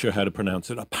not quite sure how to pronounce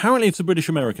it. Apparently, it's a British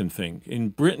American thing. In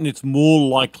Britain, it's more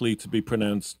likely to be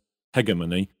pronounced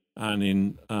hegemony, and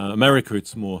in America,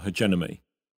 it's more hegemony.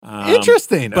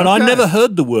 Interesting. But I never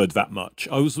heard the word that much.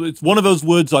 It's one of those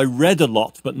words I read a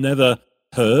lot but never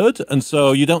heard, and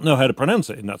so you don't know how to pronounce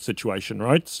it in that situation,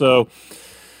 right?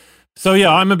 So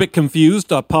yeah, I'm a bit confused.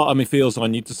 Part of me feels I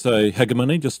need to say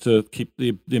hegemony just to keep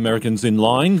the Americans in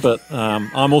line, but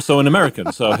I'm also an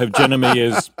American, so hegemony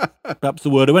is perhaps the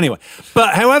word anyway.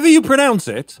 But however you pronounce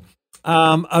it,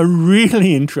 a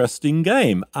really interesting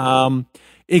game.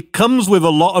 It comes with a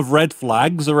lot of red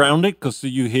flags around it because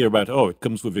you hear about, it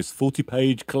comes with this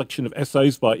 40-page collection of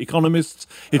essays by economists.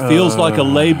 It feels like a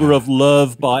labor of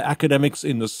love by academics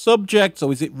in the subject.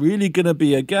 So is it really going to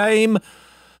be a game?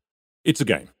 It's a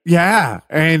game. Yeah.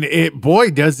 And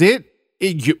does it.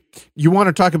 You want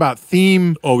to talk about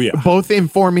theme. Oh, yeah. Both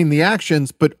informing the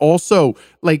actions, but also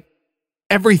like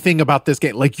everything about this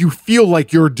game. Like you feel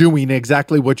like you're doing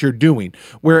exactly what you're doing.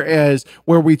 Whereas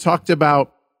where we talked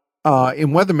about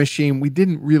in Weather Machine, we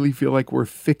didn't really feel like we're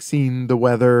fixing the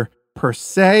weather per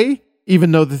se,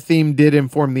 even though the theme did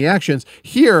inform the actions.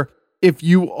 Here, if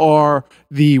you are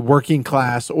the working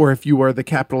class or if you are the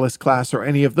capitalist class or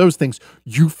any of those things,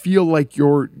 you feel like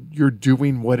you're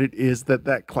doing what it is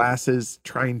that class is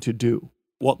trying to do.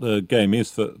 What the game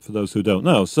is for those who don't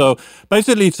know. So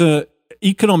basically it's an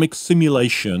economic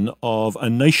simulation of a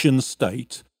nation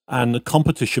state and the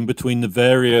competition between the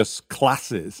various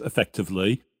classes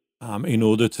effectively in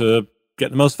order to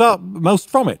get the most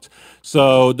from it.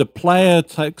 So the player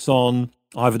takes on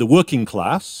either the working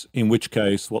class, in which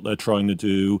case what they're trying to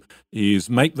do is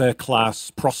make their class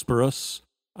prosperous,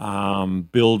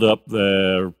 build up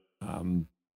their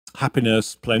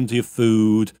happiness, plenty of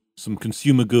food, some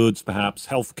consumer goods, perhaps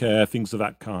healthcare, things of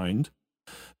that kind.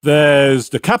 There's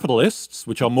the capitalists,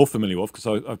 which I'm more familiar with because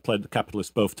I've played the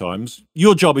capitalists both times.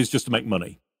 Your job is just to make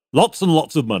money. Lots and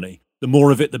lots of money. The more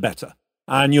of it, the better.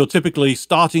 And you're typically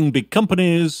starting big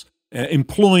companies,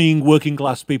 employing working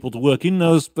class people to work in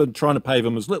those, but trying to pay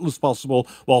them as little as possible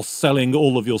while selling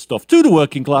all of your stuff to the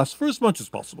working class for as much as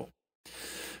possible.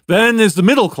 Then there's the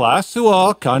middle class who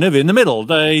are kind of in the middle.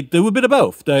 They do a bit of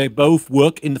both. They both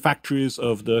work in the factories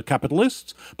of the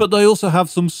capitalists, but they also have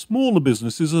some smaller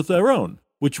businesses of their own,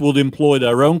 which would employ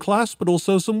their own class, but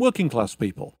also some working class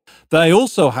people. They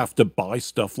also have to buy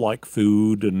stuff like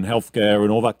food and healthcare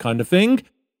and all that kind of thing.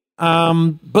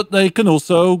 But they can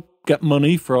also get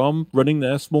money from running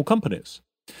their small companies.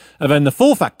 And then the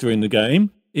fourth factor in the game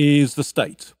is the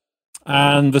state.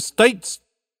 And the states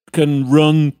can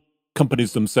run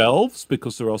companies themselves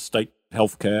because there are state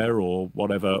healthcare or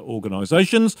whatever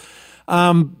organizations.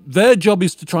 Their job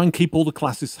is to try and keep all the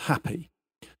classes happy.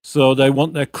 So they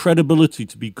want their credibility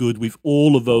to be good with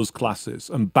all of those classes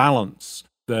and balance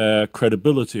their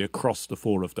credibility across the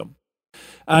four of them.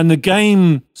 And the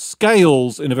game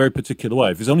scales in a very particular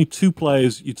way. If there's only two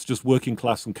players, it's just working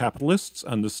class and capitalists,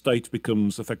 and the state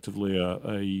becomes effectively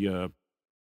an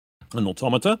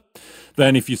automata.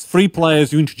 Then if it's three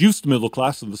players, you introduce the middle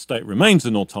class and the state remains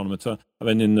an automata. And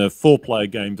then in the four-player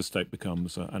game, the state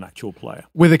becomes an actual player.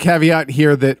 With a caveat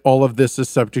here that all of this is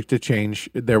subject to change.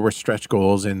 There were stretch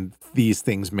goals and these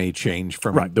things may change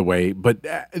from the way, but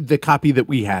the copy that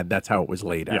we had, that's how it was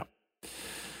laid out. Yeah.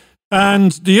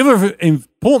 And the other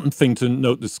important thing to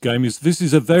note this game is this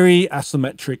is a very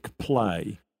asymmetric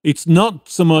play. It's not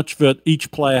so much that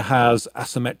each player has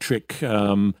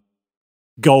asymmetric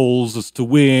goals as to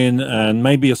win and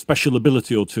maybe a special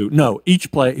ability or two. No,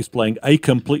 each player is playing a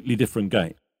completely different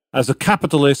game. As a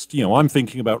capitalist, I'm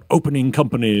thinking about opening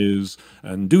companies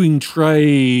and doing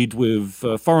trade with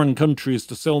foreign countries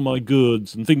to sell my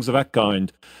goods and things of that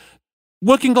kind.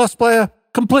 Working class player,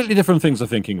 completely different things they're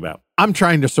thinking about. I'm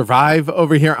trying to survive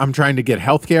over here. I'm trying to get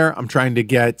healthcare. I'm trying to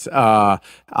get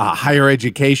higher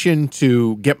education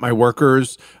to get my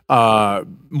workers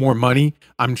more money.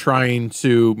 I'm trying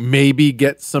to maybe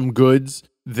get some goods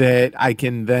that I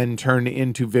can then turn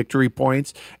into victory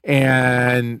points.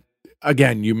 And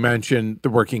again, you mentioned the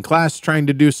working class trying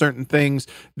to do certain things,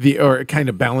 or kind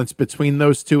of balance between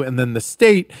those two. And then the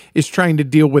state is trying to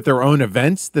deal with their own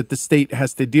events that the state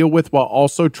has to deal with while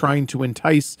also trying to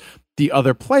entice the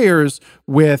other players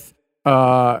with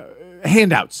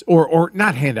handouts or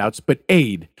not handouts, but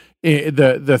aid,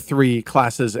 the three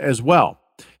classes as well.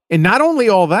 And not only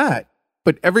all that,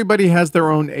 but everybody has their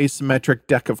own asymmetric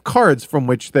deck of cards from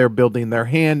which they're building their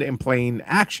hand and playing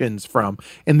actions from.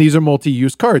 And these are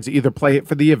multi-use cards. Either play it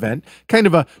for the event, kind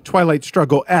of a Twilight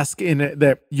Struggle-esque in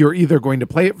that you're either going to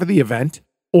play it for the event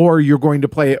or you're going to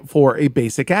play it for a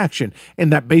basic action.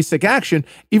 And that basic action,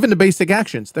 even the basic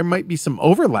actions, there might be some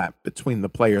overlap between the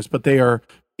players, but they are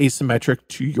asymmetric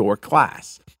to your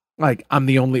class. Like I'm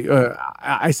the only,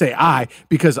 I say I,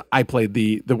 because I played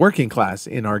the working class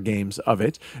in our games of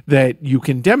it, that you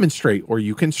can demonstrate or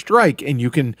you can strike and you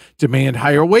can demand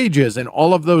higher wages and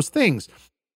all of those things.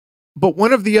 But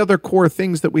one of the other core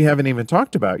things that we haven't even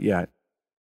talked about yet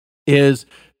is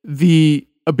the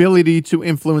ability to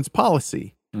influence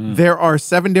policy. There are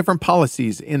 7 different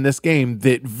policies in this game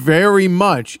that very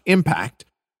much impact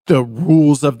the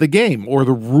rules of the game or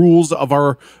the rules of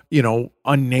our,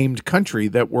 unnamed country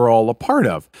that we're all a part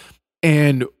of.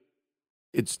 And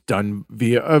it's done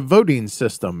via a voting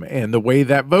system. And the way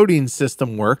that voting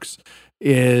system works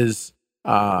is,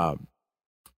 I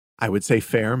would say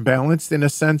fair and balanced in a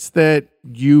sense that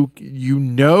you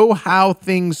know how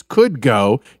things could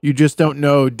go. You just don't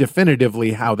know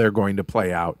definitively how they're going to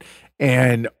play out.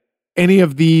 And any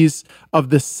of these,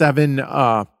 of the 7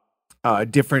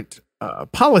 different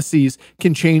policies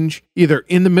can change either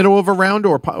in the middle of a round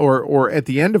or at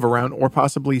the end of a round, or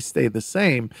possibly stay the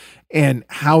same. And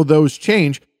how those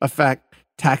change affect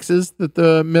taxes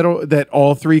that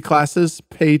all 3 classes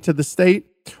pay to the state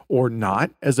or not,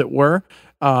 as it were,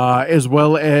 as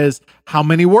well as how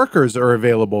many workers are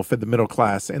available for the middle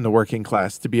class and the working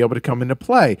class to be able to come into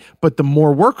play. But the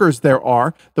more workers there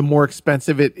are, the more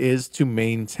expensive it is to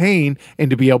maintain and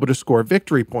to be able to score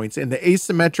victory points. And the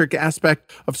asymmetric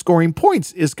aspect of scoring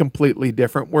points is completely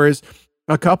different, whereas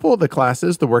a couple of the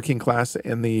classes, the working class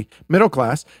and the middle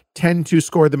class, tend to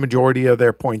score the majority of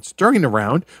their points during the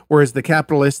round, whereas the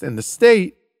capitalist and the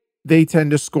state, they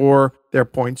tend to score their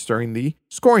points during the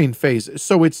scoring phase.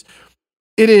 So it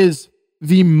is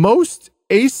the most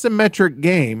asymmetric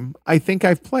game I think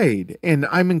I've played. And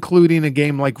I'm including a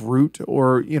game like Root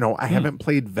or, I haven't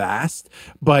played Vast,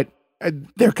 but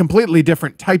they're completely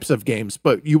different types of games.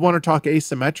 But you want to talk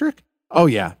asymmetric? Oh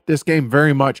yeah, this game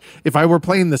very much. If I were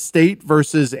playing the state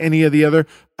versus any of the other,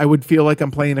 I would feel like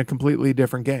I'm playing a completely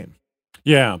different game.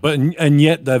 Yeah, and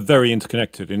yet they're very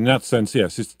interconnected. In that sense,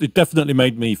 yes, it definitely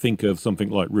made me think of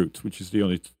something like Root, which is the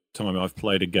only time I've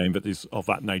played a game that is of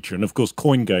that nature. And of course,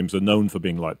 coin games are known for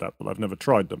being like that, but I've never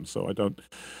tried them, so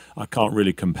I can't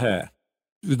really compare.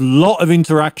 There's a lot of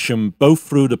interaction, both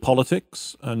through the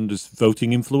politics and this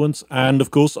voting influence, and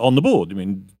of course on the board. I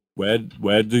mean,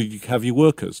 where do you have your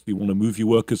workers? Do you want to move your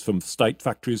workers from state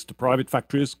factories to private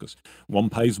factories because one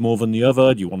pays more than the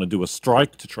other? Do you want to do a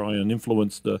strike to try and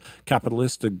influence the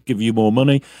capitalists to give you more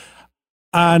money?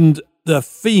 And the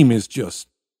theme is just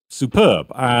superb.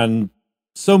 And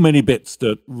so many bits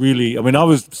that really, I mean, I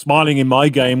was smiling in my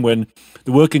game when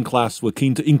the working class were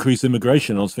keen to increase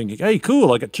immigration. I was thinking, hey,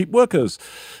 cool, I got cheap workers.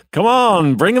 Come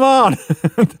on, bring them on.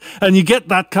 And you get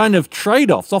that kind of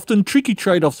trade-offs, often tricky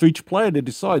trade-offs for each player to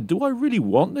decide, do I really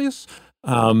want this?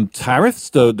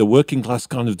 Tariffs, the working class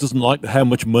kind of doesn't like how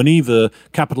much money the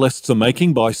capitalists are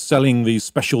making by selling these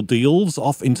special deals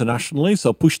off internationally,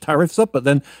 so push tariffs up, but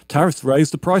then tariffs raise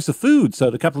the price of food,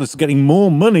 so the capitalists are getting more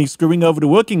money screwing over the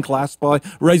working class by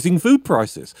raising food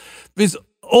prices. There's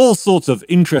all sorts of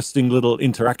interesting little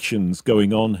interactions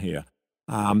going on here.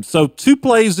 So 2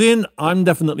 plays in, I'm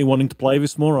definitely wanting to play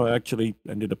this more. I actually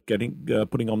ended up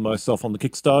putting on myself on the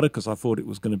Kickstarter because I thought it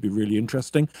was going to be really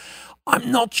interesting. I'm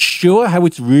not sure how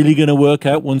it's really going to work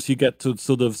out once you get to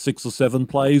sort of 6 or 7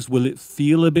 plays. Will it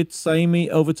feel a bit samey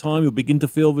over time? You'll begin to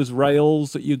feel there's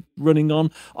rails that you're running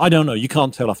on. I don't know. You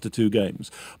can't tell after 2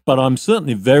 games. But I'm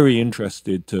certainly very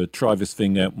interested to try this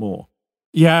thing out more.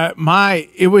 Yeah,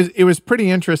 it was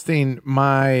pretty interesting.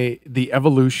 The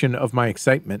evolution of my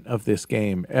excitement of this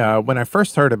game. When I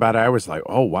first heard about it, I was like,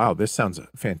 "Oh wow, this sounds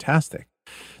fantastic."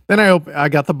 Then I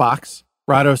got the box.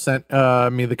 Rado sent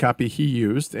me the copy he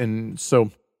used, and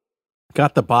so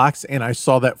got the box, and I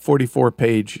saw that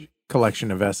 44-page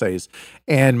collection of essays,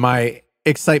 and my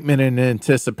excitement and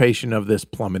anticipation of this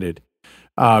plummeted.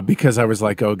 Because I was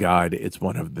like, oh God, it's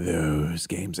one of those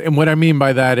games. And what I mean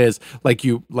by that is, like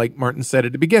Martin said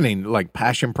at the beginning, like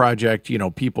passion project,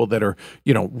 people that are,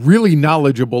 really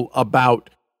knowledgeable about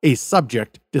a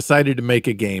subject decided to make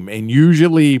a game. And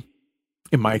usually,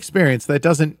 in my experience, that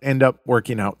doesn't end up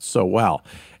working out so well.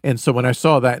 And so when I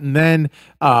saw that, and then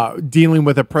dealing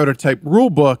with a prototype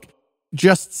rule book,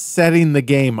 just setting the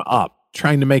game up,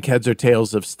 trying to make heads or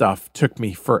tails of stuff took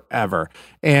me forever.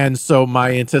 And so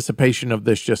my anticipation of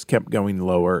this just kept going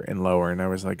lower and lower. And I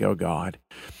was like, oh God.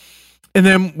 And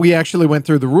then we actually went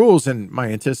through the rules and my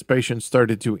anticipation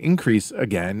started to increase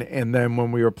again. And then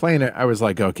when we were playing it, I was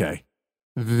like, okay,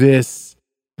 this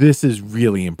is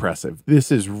really impressive.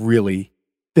 This is really,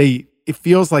 it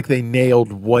feels like they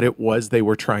nailed what it was they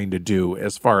were trying to do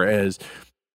as far as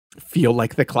feel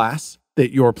like the class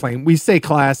that you're playing. We say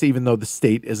class, even though the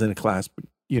state isn't a class, but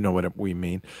you know what we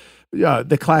mean.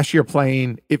 The class you're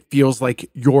playing, it feels like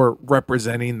you're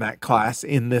representing that class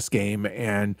in this game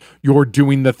and you're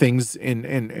doing the things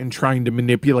and trying to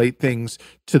manipulate things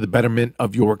to the betterment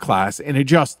of your class. And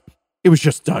it was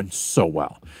just done so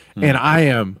well. And I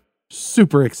am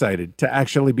super excited to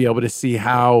actually be able to see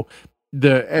how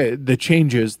the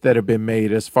changes that have been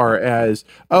made as far as,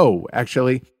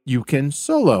 actually, you can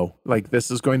solo. Like, this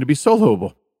is going to be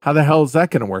soloable. How the hell is that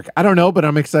going to work? I don't know, but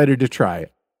I'm excited to try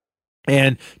it.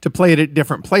 And to play it at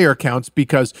different player counts,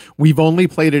 because we've only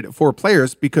played it at 4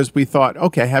 players because we thought,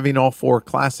 okay, having all 4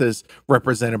 classes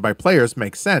represented by players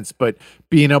makes sense. But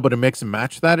being able to mix and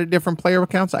match that at different player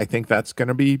accounts, I think that's going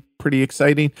to be pretty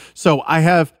exciting. So I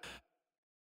have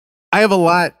a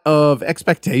lot of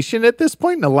expectation at this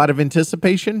point and a lot of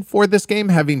anticipation for this game,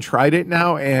 having tried it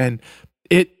now, and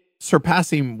it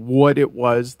surpassing what it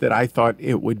was that I thought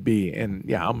it would be. And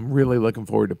yeah, I'm really looking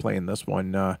forward to playing this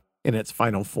one in its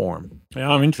final form.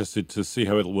 Yeah, I'm interested to see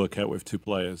how it'll work out with 2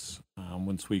 players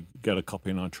once we get a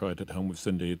copy and I try it at home with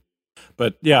Cindy.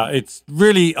 But yeah, it's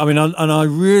really, I mean, and I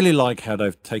really like how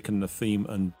they've taken the theme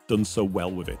and done so well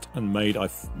with it and made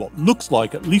what looks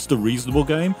like at least a reasonable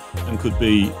game and could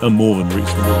be a more than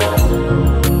reasonable game.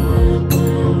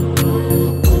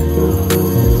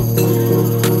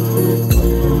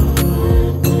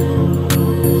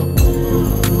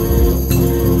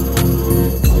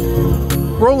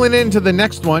 Rolling into the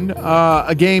next one,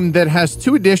 a game that has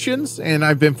 2 editions, and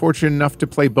I've been fortunate enough to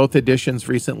play both editions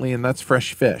recently, and that's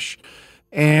Fresh Fish.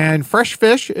 And Fresh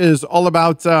Fish is all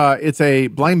about, it's a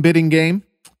blind bidding game,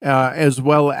 as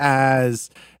well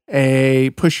as a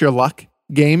push your luck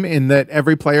game, in that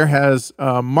every player has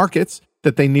markets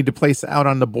that they need to place out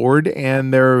on the board,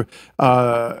 and they're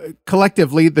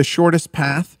collectively the shortest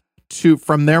path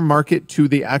from their market to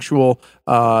the actual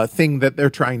thing that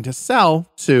they're trying to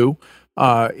sell to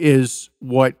is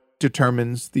what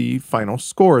determines the final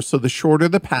score. So the shorter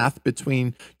the path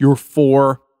between your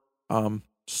 4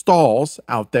 stalls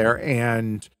out there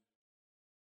and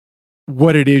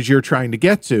what it is you're trying to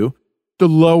get to, the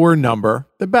lower number,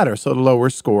 the better. So the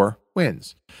lower score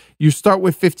wins. You start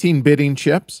with 15 bidding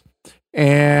chips,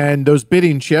 and those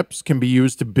bidding chips can be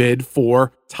used to bid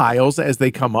for tiles as they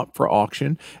come up for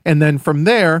auction. And then from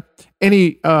there,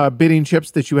 any bidding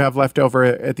chips that you have left over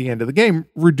at the end of the game,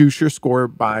 reduce your score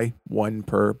by 1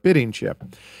 per bidding chip.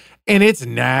 And it's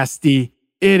nasty.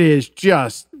 It is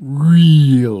just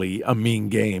really a mean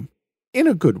game. in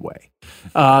a good way.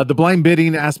 The blind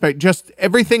bidding aspect, just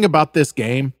everything about this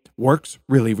game works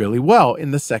really, really well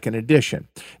in the second edition.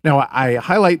 Now, I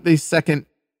highlight the second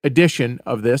edition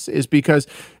of this is because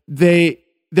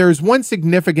there's one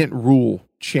significant rule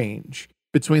change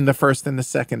between the first and the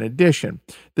second edition.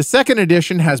 The second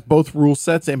edition has both rule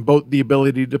sets and both the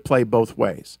ability to play both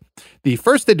ways. The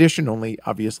first edition only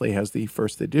obviously has the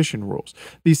first edition rules.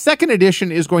 The second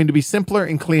edition is going to be simpler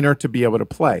and cleaner to be able to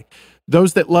play.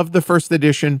 Those that love the first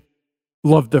edition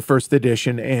love the first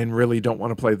edition and really don't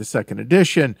want to play the second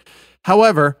edition.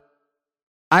 However,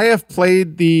 I have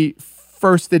played the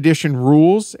first edition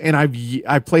rules and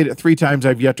I've played it 3 times.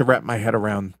 I've yet to wrap my head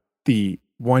around the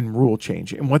one rule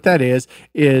change. And what that is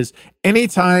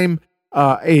anytime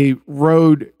a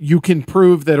road, you can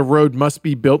prove that a road must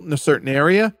be built in a certain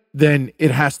area, then it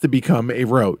has to become a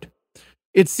road.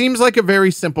 It seems like a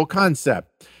very simple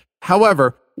concept.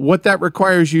 However, what that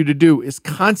requires you to do is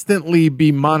constantly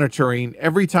be monitoring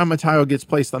every time a tile gets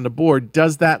placed on the board.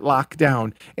 Does that lock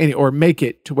down or make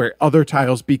it to where other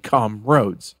tiles become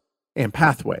roads and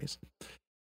pathways?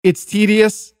 It's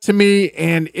tedious to me,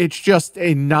 and it's just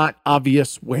a not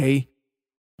obvious way.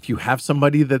 If you have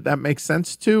somebody that makes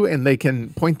sense to, and they can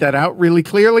point that out really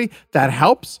clearly, that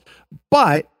helps.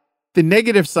 But the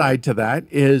negative side to that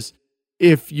is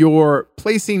if you're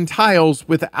placing tiles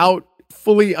without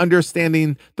fully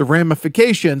understanding the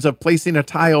ramifications of placing a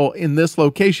tile in this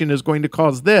location is going to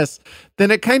cause this,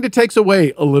 then it kind of takes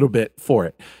away a little bit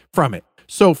from it.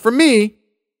 So for me,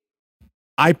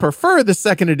 I prefer the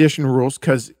second edition rules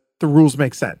because the rules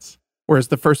make sense. Whereas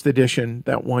the first edition,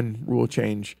 that one rule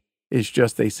change is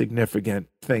just a significant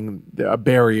thing, a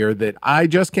barrier that I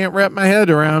just can't wrap my head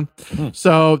around.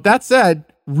 So that said,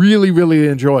 really, really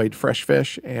enjoyed Fresh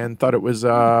Fish and thought it was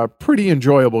a pretty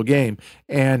enjoyable game.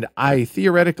 And I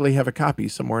theoretically have a copy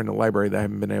somewhere in the library that I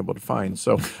haven't been able to find.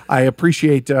 So I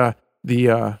appreciate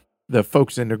the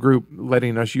folks in the group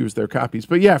letting us use their copies.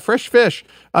 But yeah, Fresh Fish,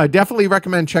 definitely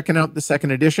recommend checking out the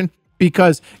second edition,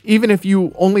 because even if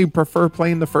you only prefer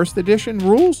playing the first edition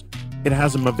rules, it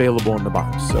has them available in the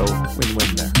box. So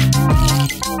win-win there.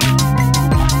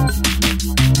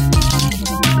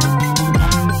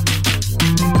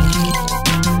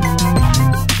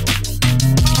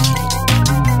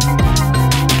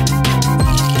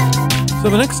 So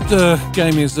the next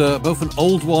game is both an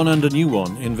old one and a new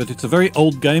one, in that it's a very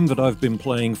old game that I've been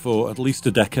playing for at least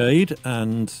a decade,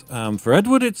 and for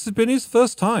Edward, it's been his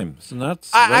first time. So that's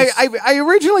I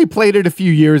originally played it a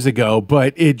few years ago,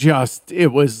 but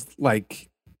it was like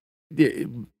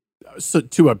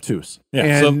too obtuse.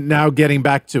 Yeah, and now getting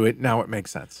back to it, now it makes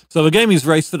sense. So the game is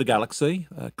Race for the Galaxy,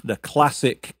 the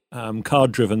classic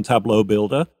card-driven tableau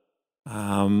builder,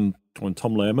 Tom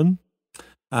Lehman.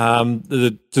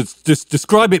 To just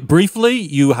describe it briefly,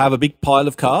 you have a big pile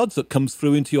of cards that comes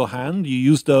through into your hand. You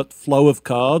use that flow of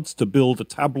cards to build a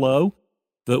tableau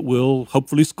that will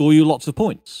hopefully score you lots of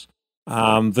points.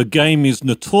 The game is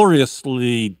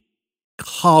notoriously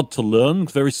hard to learn,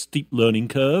 very steep learning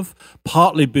curve,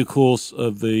 partly because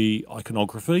of the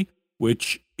iconography,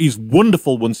 which is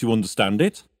wonderful once you understand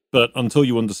it, but until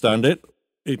you understand it,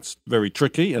 it's very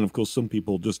tricky, and of course some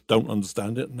people just don't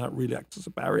understand it, and that really acts as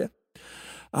a barrier.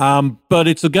 But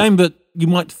it's a game that you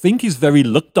might think is very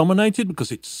luck dominated,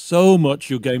 because it's so much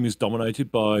your game is dominated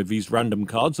by these random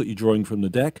cards that you're drawing from the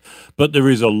deck. But there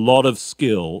is a lot of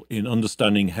skill in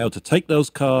understanding how to take those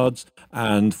cards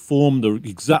and form the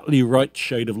exactly right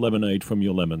shade of lemonade from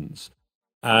your lemons.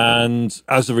 And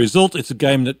as a result, it's a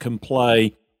game that can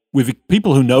play with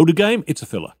people who know the game. It's a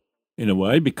filler in a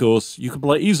way, because you can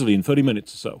play easily in 30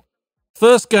 minutes or so.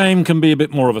 First game can be a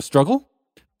bit more of a struggle.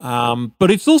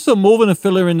 But it's also more than a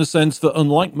filler in the sense that,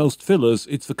 unlike most fillers,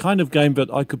 it's the kind of game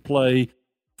that I could play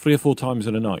 3 or 4 times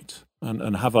in a night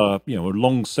and have a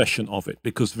long session of it,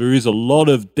 because there is a lot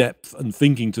of depth and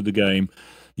thinking to the game.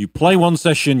 You play one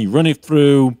session, you run it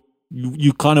through,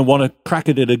 you kind of want to crack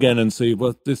at it again and see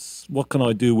what can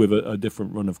I do with a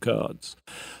different run of cards.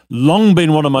 Long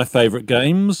been one of my favorite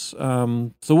games.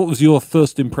 So what was your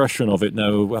first impression of it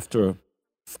now after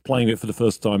playing it for the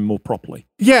first time more properly?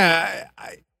 Yeah,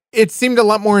 it seemed a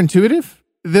lot more intuitive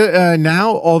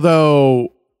now,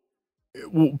 although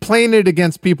playing it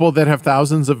against people that have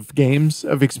thousands of games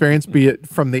of experience, be it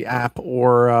from the app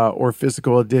or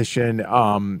physical edition,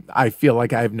 I feel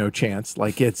like I have no chance.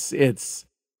 Like it's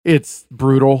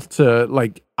brutal to,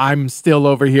 like, I'm still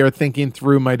over here thinking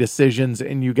through my decisions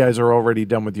and you guys are already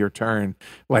done with your turn,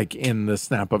 like in the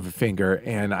snap of a finger.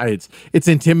 And it's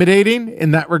intimidating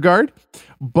in that regard.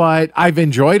 but I've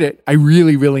enjoyed it. I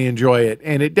really, really enjoy it.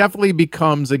 And it definitely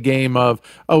becomes a game of,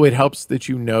 it helps that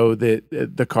you know that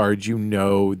the cards, you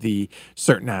know the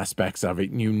certain aspects of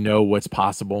it, and you know what's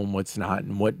possible and what's not,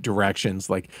 and what directions.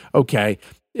 Like, okay,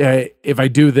 if I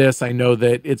do this, I know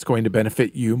that it's going to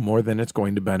benefit you more than it's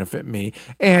going to benefit me.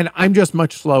 And I'm just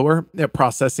much slower at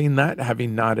processing that,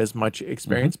 having not as much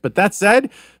experience. But that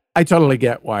said, I totally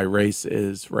get why Race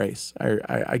is Race.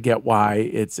 I get why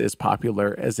it's as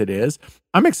popular as it is.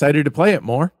 I'm excited to play it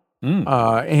more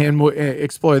and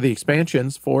explore the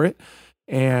expansions for it,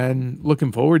 and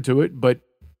looking forward to it. But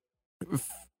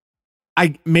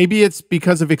maybe it's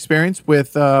because of experience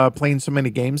with playing so many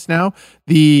games now.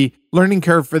 The learning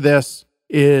curve for this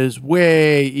is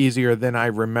way easier than I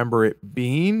remember it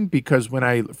being, because when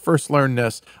I first learned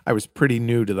this, I was pretty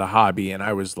new to the hobby, and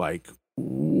I was like,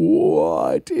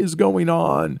 what is going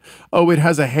on? Oh, it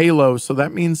has a halo, so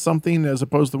that means something, as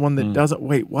opposed to one that doesn't.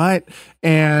 Wait, what?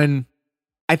 And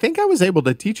I think I was able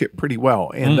to teach it pretty well.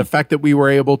 And the fact that we were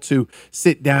able to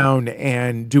sit down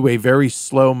and do a very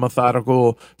slow,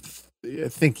 methodical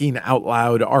thinking out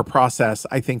loud, our process,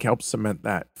 I think helps cement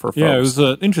that for folks. Yeah, it was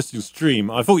an interesting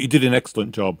stream. I thought you did an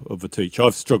excellent job of the teach.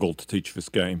 I've struggled to teach this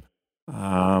game.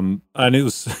 And it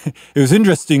was it was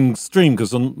interesting stream,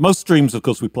 because on most streams, of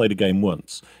course, we played a game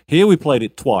once. Here we played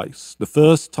it twice. The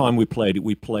first time we played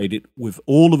it with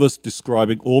all of us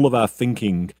describing all of our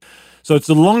thinking. So it's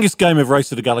the longest game of Race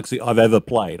to the Galaxy I've ever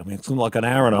played. I mean, it's like an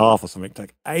hour and a half or something. It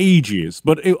took ages.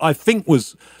 But I think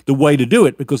was the way to do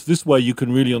it, because this way you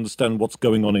can really understand what's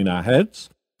going on in our heads.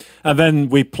 And then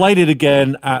we played it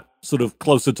again at sort of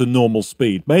closer to normal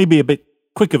speed, maybe a bit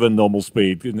quicker than normal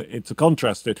speed to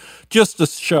contrast it, just to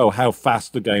show how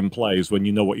fast the game plays when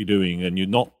you know what you're doing and you're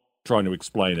not trying to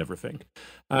explain everything.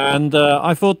 And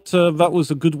I thought that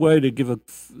was a good way to give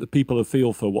the people a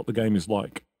feel for what the game is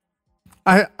like.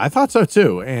 I thought so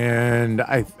too, and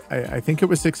I think it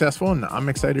was successful, and I'm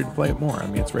excited to play it more. I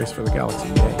mean, it's Race for the Galaxy.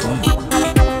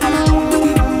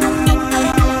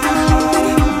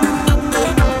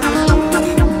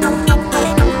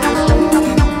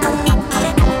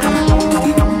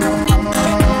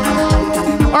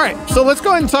 All right, so let's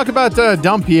go ahead and talk about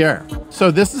Dampierre.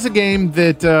 So this is a game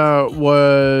that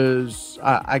was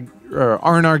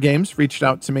R&R Games reached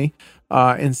out to me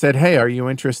and said, hey, are you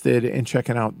interested in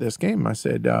checking out this game? I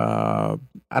said, I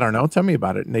don't know. Tell me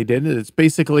about it. And they did. It's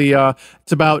basically,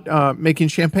 it's about making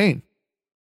champagne.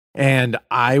 And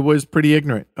I was pretty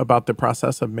ignorant about the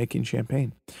process of making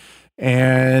champagne.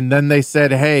 And then they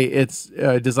said, hey, it's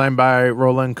designed by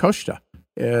Roland Costa,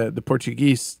 the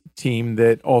Portuguese team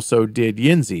that also did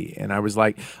Yinzi. And I was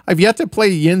like, I've yet to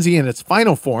play Yinzi in its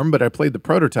final form, but I played the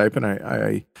prototype, and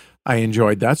I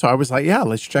enjoyed that. So I was like, yeah,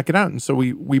 let's check it out. And so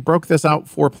we broke this out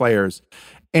 4 players.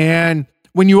 And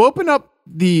when you open up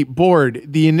the board,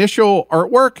 the initial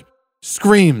artwork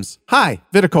screams, hi,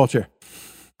 viticulture.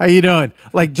 How you doing?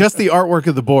 Like, just the artwork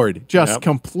of the board just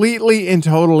completely and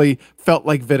totally felt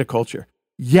like viticulture.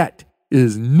 Yet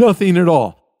is nothing at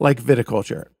all like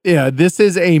viticulture. Yeah, this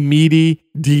is a meaty,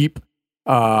 deep,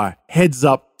 heads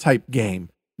up type game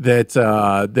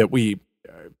that we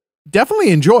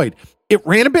definitely enjoyed. It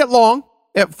ran a bit long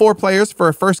at 4 players for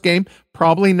a first game.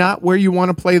 Probably not where you want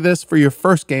to play this for your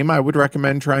first game. I would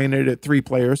recommend trying it at 3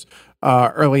 players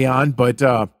early on, but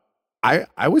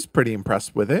I was pretty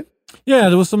impressed with it. Yeah,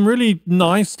 there were some really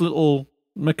nice little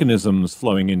mechanisms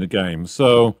flowing in the game.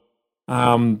 So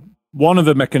one of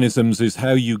the mechanisms is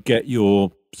how you get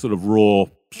your sort of raw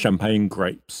champagne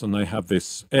grapes, and they have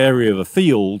this area of the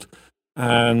field,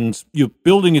 and you're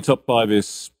building it up by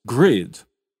this grid.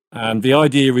 And the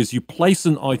idea is you place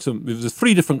an item, there's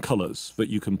 3 different colors that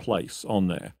you can place on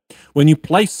there. When you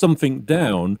place something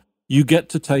down, you get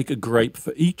to take a grape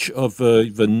for each of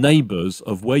the neighbors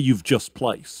of where you've just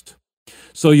placed.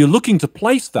 So you're looking to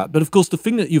place that, but of course the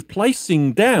thing that you're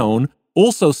placing down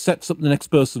also sets up the next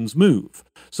person's move.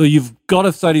 So you've got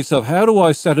to say to yourself, how do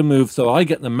I set a move so I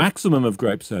get the maximum of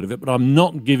grapes out of it, but I'm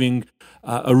not giving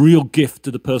a real gift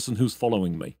to the person who's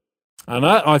following me? And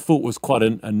that, I thought, was quite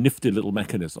a nifty little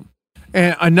mechanism.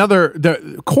 And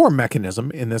the core mechanism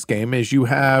in this game is you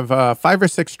have 5 or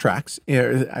 6 tracks,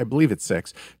 I believe it's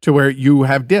 6, to where you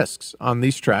have discs on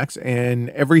these tracks. And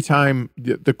every time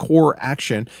the core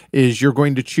action is you're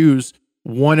going to choose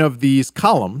one of these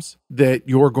columns that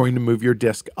you're going to move your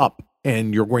disc up,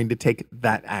 and you're going to take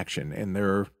that action. And there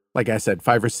are, like I said,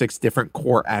 5 or 6 different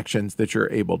core actions that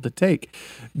you're able to take.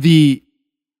 The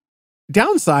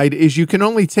downside is you can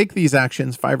only take these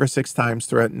actions 5 or 6 times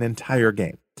throughout an entire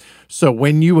game. So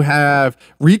when you have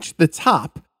reached the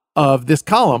top, of this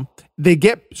column, they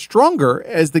get stronger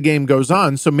as the game goes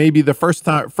on. So maybe the first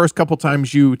couple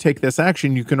times you take this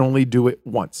action, you can only do it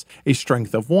once, a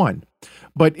strength of 1.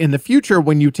 But in the future,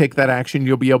 when you take that action,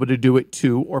 you'll be able to do it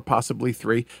 2 or possibly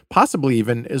 3, possibly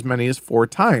even as many as 4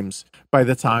 times by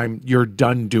the time you're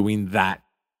done doing that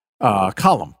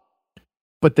column.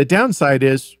 But the downside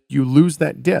is you lose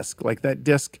that disc. Like, that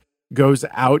disc goes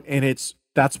out, and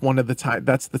that's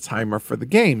the timer for the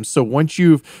game. So once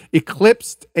you've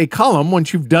eclipsed a column,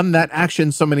 once you've done that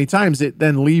action so many times, it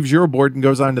then leaves your board and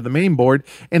goes onto the main board,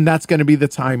 and that's going to be the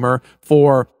timer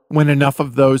for when enough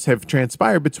of those have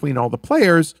transpired between all the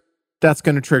players. That's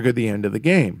going to trigger the end of the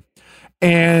game.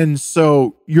 And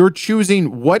so you're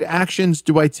choosing, what actions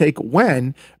do I take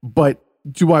when, but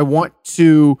do I want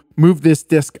to move this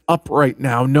disc up right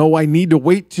now? No, I need to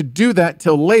wait to do that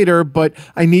till later, but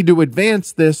I need to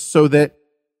advance this so that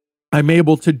I'm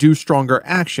able to do stronger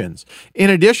actions.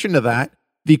 In addition to that,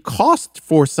 the cost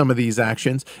for some of these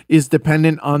actions is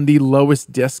dependent on the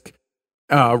lowest disc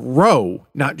row,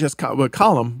 not just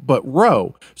column, but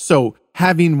row. So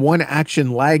having one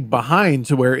action lag behind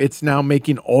to where it's now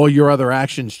making all your other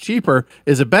actions cheaper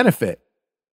is a benefit,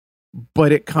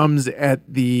 but it comes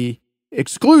at the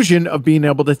exclusion of being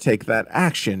able to take that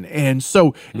action. And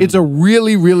so it's a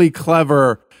really, really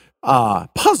clever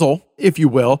puzzle, if you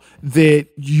will, that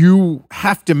you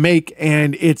have to make,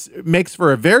 and it makes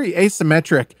for a very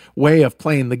asymmetric way of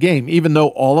playing the game. Even though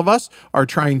all of us are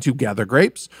trying to gather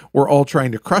grapes, we're all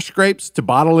trying to crush grapes, to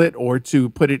bottle it, or to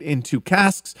put it into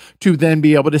casks, to then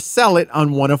be able to sell it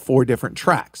on one of 4 different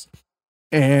tracks.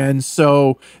 And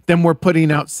so then we're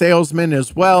putting out salesmen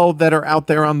as well that are out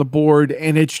there on the board,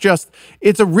 and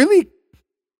it's a really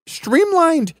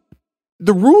streamlined.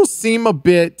 The rules seem a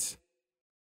bit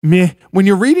meh. When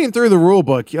you're reading through the rule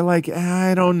book, you're like,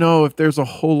 I don't know if there's a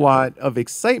whole lot of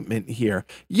excitement here.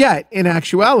 Yet, in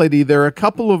actuality, there are a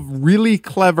couple of really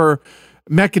clever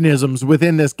mechanisms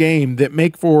within this game that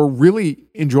make for really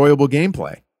enjoyable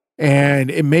gameplay.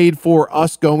 And it made for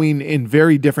us going in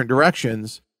very different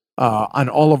directions on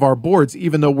all of our boards,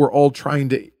 even though we're all trying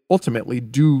to ultimately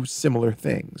do similar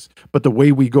things. But the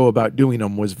way we go about doing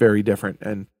them was very different,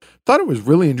 and thought it was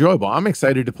really enjoyable. I'm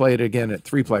excited to play it again at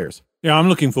 3 players. Yeah, I'm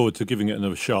looking forward to giving it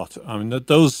another shot. I mean,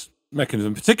 those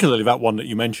mechanisms, particularly that one that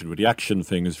you mentioned with the action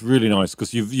thing, is really nice,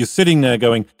 because you're sitting there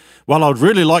going, well, I'd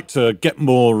really like to get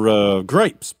more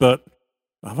grapes, but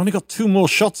I've only got 2 more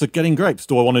shots at getting grapes.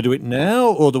 Do I want to do it now,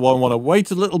 or do I want to wait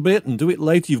a little bit and do it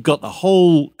later? You've got the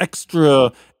whole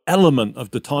extra element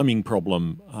of the timing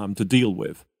problem to deal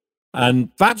with. And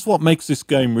that's what makes this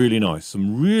game really nice.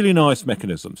 Some really nice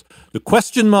mechanisms. The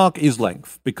question mark is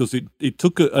length, because it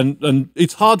took and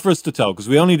it's hard for us to tell because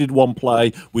we only did 1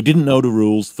 play. We didn't know the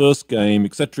rules, first game,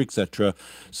 etc., etc.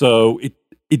 So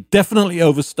it definitely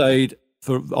overstayed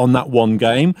on that 1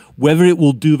 game. Whether it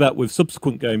will do that with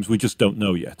subsequent games, we just don't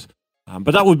know yet.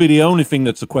 But that would be the only thing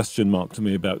that's a question mark to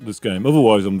me about this game.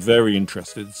 Otherwise, I'm very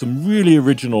interested. Some really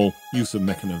original use of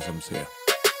mechanisms here.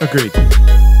 Agreed.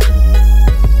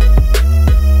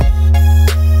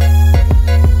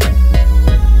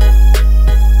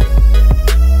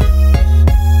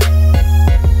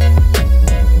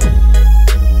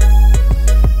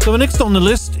 So next on the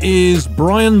list is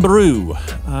Brian Brew,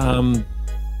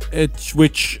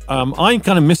 which I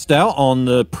kind of missed out on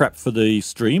the prep for the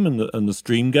stream and the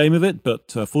stream game of it,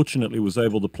 but fortunately was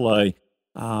able to play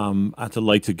at a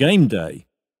later game day.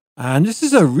 And this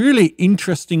is a really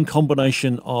interesting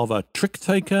combination of a trick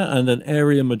taker and an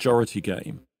area majority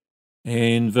game,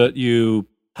 in that you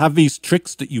have these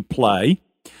tricks that you play,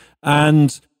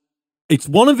 and it's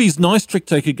one of these nice trick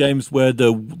taker games where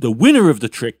the winner of the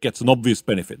trick gets an obvious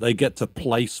benefit. They get to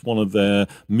place one of their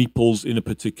meeples in a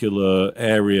particular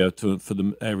area for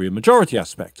the area majority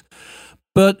aspect.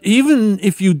 But even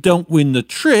if you don't win the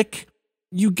trick,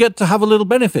 you get to have a little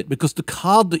benefit, because the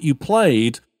card that you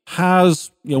played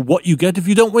has, what you get if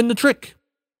you don't win the trick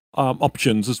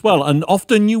options as well. And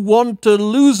often you want to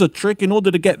lose a trick in order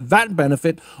to get that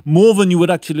benefit more than you would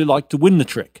actually like to win the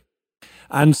trick.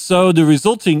 And so the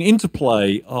resulting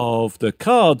interplay of the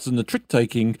cards and the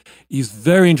trick-taking is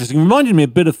very interesting. It reminded me a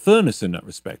bit of Furnace in that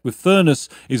respect. With Furnace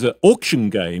is an auction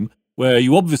game where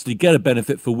you obviously get a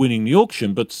benefit for winning the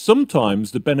auction, but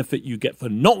sometimes the benefit you get for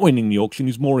not winning the auction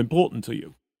is more important to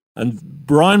you. And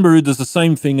Brian Brew does the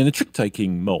same thing in the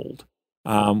trick-taking mold.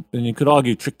 And you could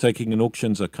argue trick-taking and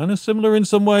auctions are kind of similar in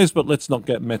some ways, but let's not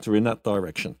get meta in that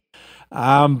direction.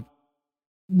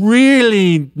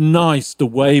 Really nice the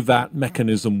way that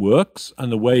mechanism works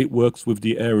and the way it works with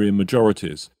the area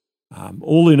majorities.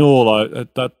 All in all,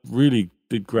 that really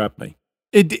did grab me.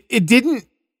 It didn't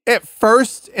at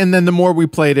first, and then the more we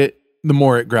played it, the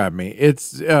more it grabbed me.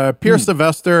 It's Pierre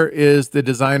Sylvester is the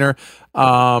designer.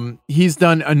 He's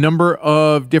done a number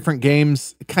of different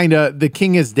games. Kind of The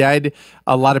King is Dead.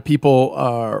 A lot of people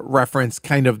reference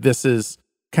kind of this is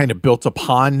kind of built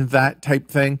upon that type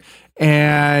thing.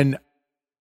 And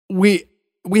we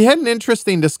had an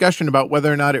interesting discussion about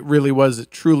whether or not it really was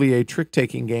truly a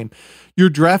trick-taking game. You're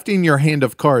drafting your hand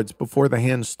of cards before the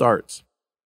hand starts.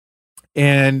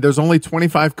 And there's only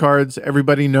 25 cards.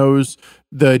 Everybody knows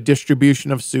the distribution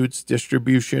of suits,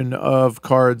 distribution of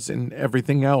cards, and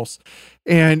everything else.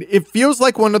 And it feels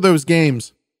like one of those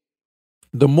games.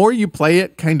 The more you play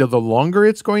it, kind of the longer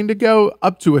it's going to go,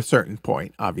 up to a certain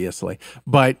point, obviously.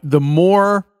 But the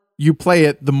more you play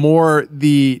it, the more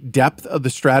the depth of the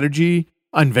strategy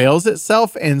unveils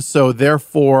itself. And so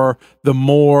therefore, the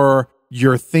more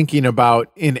you're thinking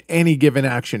about in any given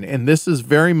action. And this is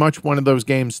very much one of those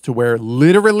games to where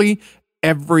literally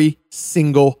every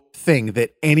single thing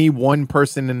that any one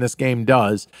person in this game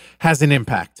does has an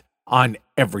impact on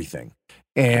everything.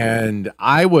 And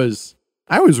I was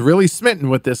really smitten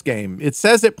with this game. It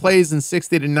says it plays in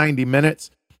 60 to 90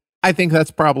 minutes. I think that's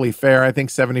probably fair. I think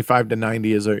 75 to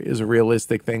 90 is a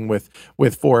realistic thing with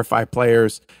 4 or 5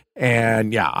 players.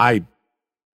 And yeah, I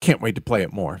can't wait to play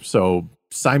it more. So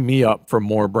sign me up for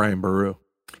more Brian Boru.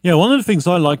 Yeah, one of the things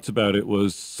I liked about it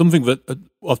was something that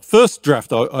at first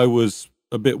draft I was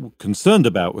a bit concerned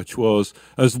about, which was,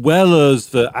 as well as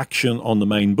the action on the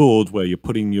main board where you're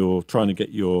trying to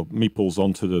get your meeples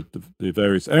onto the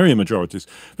various area majorities,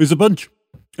 there's a bunch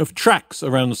of tracks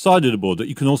around the side of the board that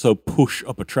you can also push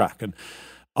up a track. And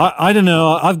I don't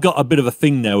know, I've got a bit of a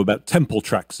thing now about temple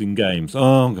tracks in games.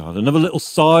 Oh, God, another little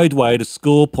side way to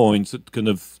score points that kind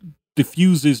of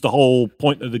diffuses the whole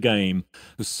point of the game.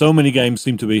 Because so many games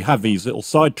seem to have these little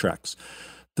side tracks.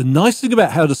 The nice thing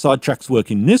about how the side tracks work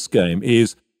in this game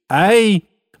is, they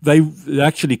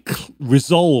actually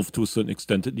resolve to a certain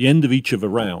extent at the end of each of the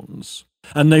rounds.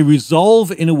 And they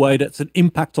resolve in a way that's an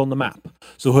impact on the map.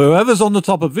 So whoever's on the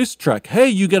top of this track, hey,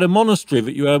 you get a monastery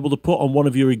that you're able to put on one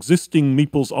of your existing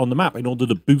meeples on the map in order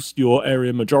to boost your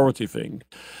area majority thing.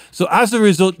 So as a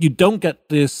result, you don't get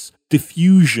this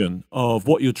diffusion of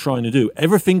what you're trying to do.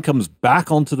 Everything comes back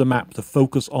onto the map to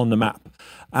focus on the map.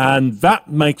 And that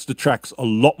makes the tracks a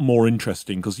lot more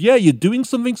interesting because, yeah, you're doing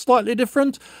something slightly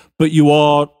different, but you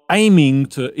are aiming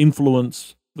to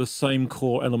influence the same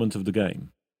core element of the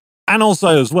game. And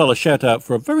also, as well, a shout out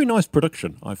for a very nice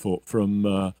production, I thought, from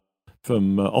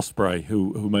Osprey,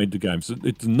 who made the game. So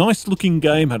it's a nice looking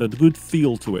game, had a good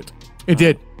feel to it. It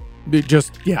did. It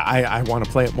just, yeah, I want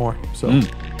to play it more. So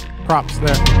props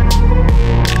there.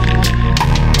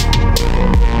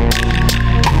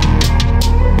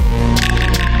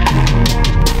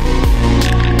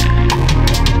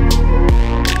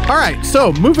 All right,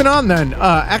 so moving on then.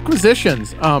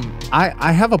 Acquisitions.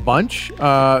 I have a bunch.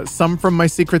 Some from my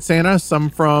Secret Santa, some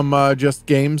from just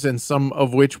games, and some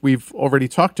of which we've already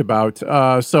talked about.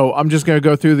 So I'm just going to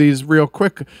go through these real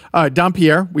quick.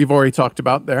 Dampierre, we've already talked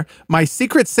about there. My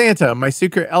Secret Santa, my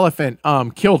Secret Elephant,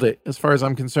 killed it as far as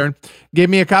I'm concerned. Gave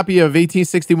me a copy of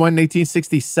 1861 and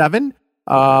 1867.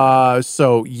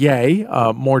 So yay,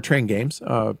 more train games.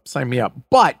 Sign me up.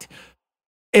 But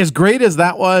as great as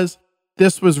that was,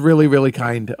 this was really, really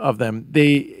kind of them.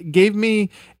 They gave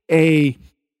me a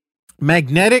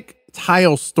magnetic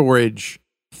tile storage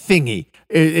thingy.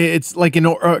 It's like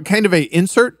kind of a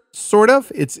insert, sort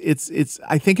of. It's.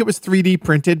 I think it was 3D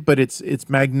printed, but it's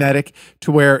magnetic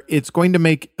to where it's going to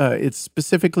make. It's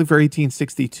specifically for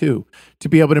 1862 to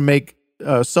be able to make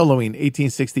soloing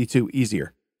 1862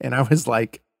 easier. And I was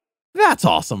like, that's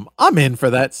awesome. I'm in for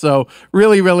that. So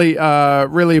really, really,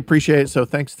 really appreciate it. So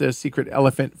thanks to Secret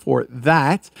Elephant for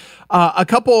that. A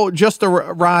couple just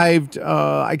arrived,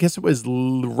 I guess it was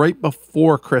right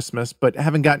before Christmas, but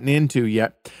haven't gotten into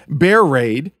yet. Bear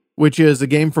Raid, which is a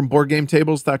game from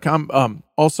BoardGameTables.com,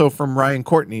 also from Ryan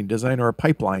Courtney, designer of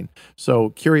Pipeline. So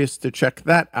curious to check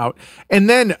that out. And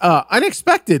then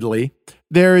unexpectedly,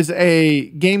 there's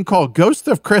a game called Ghost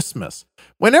of Christmas.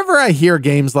 Whenever I hear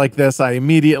games like this, I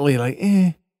immediately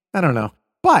I don't know.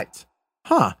 But,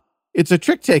 it's a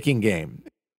trick-taking game.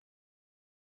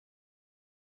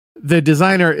 The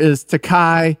designer is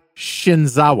Takai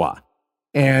Shinzawa.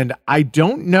 And I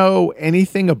don't know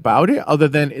anything about it other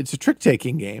than it's a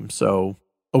trick-taking game. So,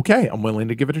 okay, I'm willing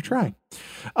to give it a try.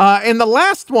 And the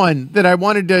last one that I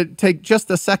wanted to take just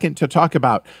a second to talk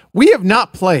about, we have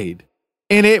not played,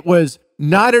 and it was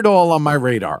not at all on my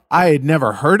radar. I had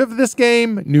never heard of this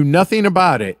game, knew nothing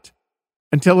about it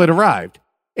until it arrived.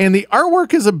 And the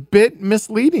artwork is a bit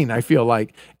misleading, I feel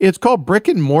like. It's called Brick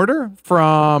and Mortar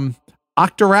from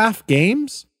Octoraph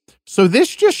Games. So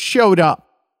this just showed up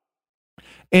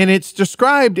and it's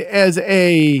described as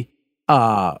an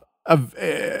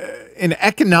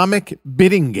economic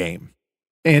bidding game,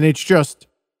 and it's just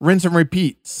rinse and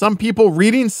repeat. Some people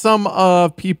reading some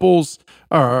of people's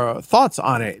thoughts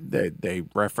on it, they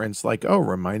reference like, oh,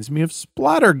 reminds me of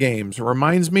splatter games,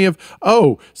 reminds me of,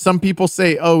 some people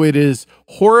say, it is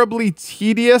horribly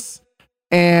tedious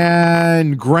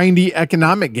and grindy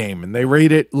economic game, and they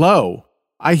rate it low.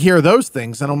 I hear those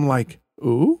things and I'm like,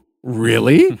 ooh,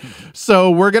 really?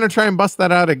 So we're going to try and bust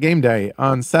that out at game day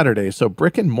on Saturday. So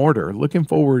Brick and Mortar, looking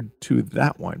forward to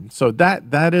that one. So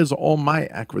that is all my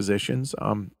acquisitions.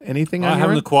 Anything I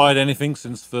haven't acquired anything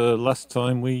since the last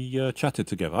time we chatted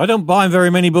together. I don't buy very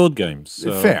many board games.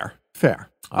 So Fair.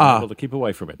 I'm able to keep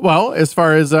away from it. Well, as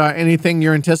far as anything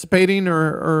you're anticipating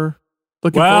or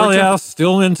looking forward to? Well, yeah,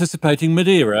 still anticipating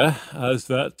Madeira as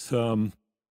that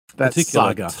that particular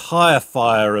saga. tire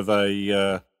fire of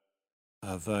a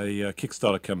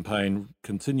Kickstarter campaign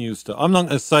continues to. I'm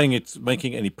not saying it's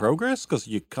making any progress because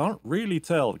you can't really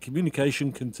tell.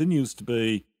 Communication continues to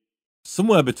be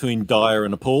somewhere between dire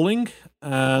and appalling,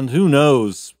 and who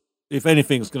knows if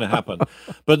anything's going to happen.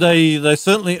 But they're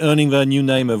certainly earning their new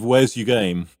name of "Where's Your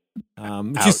Game,"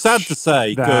 which is sad to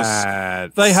say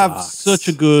because they have such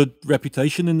a good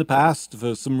reputation in the past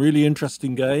for some really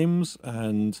interesting games,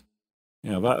 and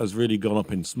that has really gone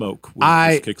up in smoke with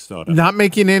this Kickstarter. Not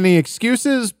making any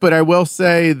excuses, but I will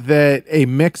say that a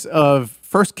mix of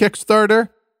first Kickstarter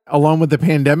along with the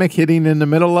pandemic hitting in the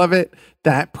middle of it,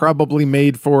 that probably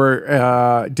made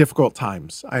for difficult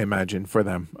times, I imagine, for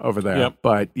them over there. Yep.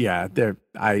 But yeah,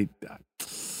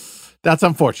 that's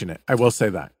unfortunate. I will say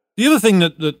that. The other thing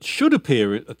that should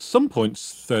appear at some point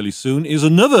fairly soon is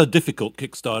another difficult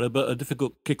Kickstarter, but a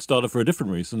difficult Kickstarter for a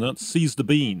different reason. That's Seize the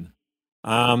Bean.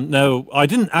 Now, I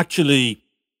didn't actually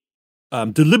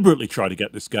deliberately try to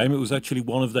get this game. It was actually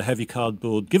one of the Heavy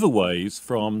Cardboard giveaways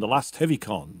from the last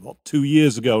HeavyCon, 2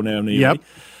 years ago now, nearly. Yep.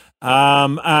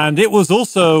 And it was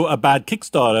also a bad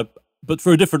Kickstarter, but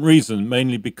for a different reason,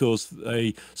 mainly because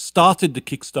they started the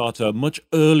Kickstarter much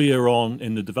earlier on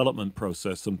in the development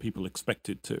process than people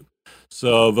expected to.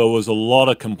 So there was a lot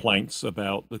of complaints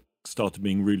about the Kickstarter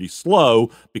being really slow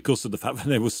because of the fact that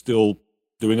they were still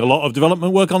doing a lot of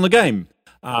development work on the game.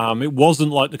 It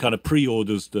wasn't like the kind of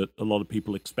pre-orders that a lot of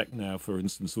people expect now, for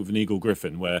instance, with an Eagle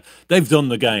Griffin, where they've done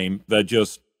the game, they're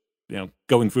just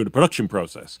going through the production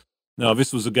process. Now,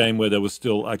 this was a game where they were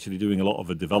still actually doing a lot of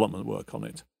the development work on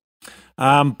it.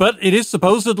 But it is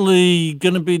supposedly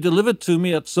going to be delivered to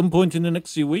me at some point in the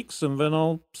next few weeks, and then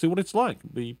I'll see what it's like.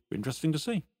 It'll be interesting to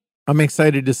see. I'm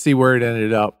excited to see where it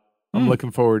ended up. I'm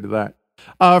looking forward to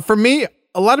that. For me,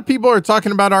 a lot of people are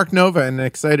talking about Ark Nova and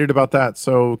excited about that.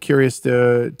 So curious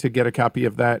to get a copy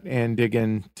of that and dig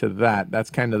into that. That's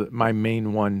kind of my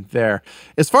main one there.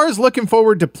 As far as looking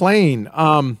forward to playing,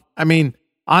 I mean,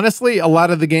 honestly, a lot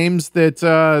of the games that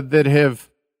have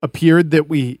appeared that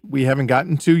we haven't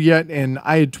gotten to yet, and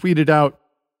I had tweeted out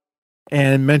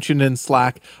and mentioned in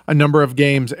Slack a number of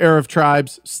games. Heir of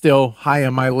Tribes, still high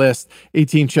on my list.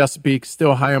 18 Chesapeake,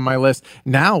 still high on my list.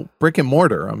 Now, Brick and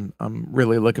Mortar, I'm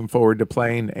really looking forward to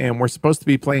playing, and we're supposed to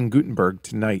be playing Gutenberg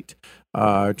tonight,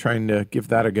 trying to give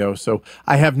that a go. So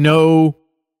I have no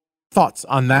thoughts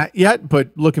on that yet,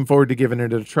 but looking forward to giving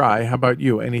it a try. How about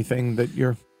you? Anything that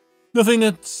you're... Nothing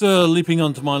that's leaping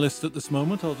onto my list at this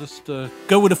moment. I'll just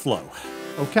go with the flow.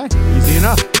 Okay, easy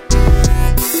enough.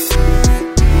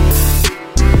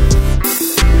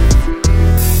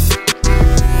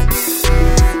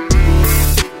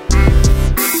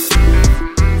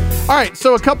 All right,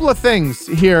 so a couple of things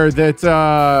here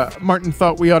that Martin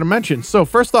thought we ought to mention. So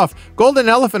first off, Golden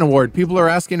Elephant Award. People are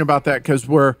asking about that because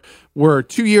we're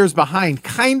 2 years behind.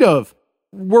 Kind of.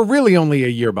 We're really only a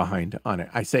year behind on it.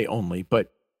 I say only,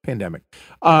 but pandemic.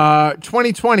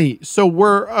 2020. So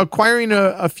we're acquiring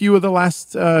a few of the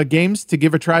last games to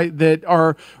give a try that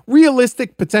are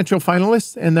realistic potential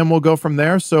finalists, and then we'll go from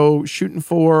there. So shooting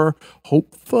for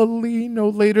hopefully no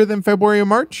later than February or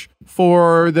March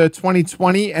for the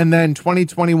 2020, and then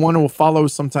 2021 will follow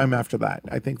sometime after that.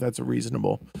 I think that's a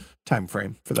reasonable time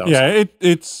frame for those. Yeah,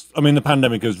 I mean, the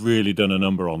pandemic has really done a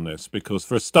number on this because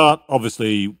for a start,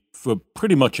 obviously, for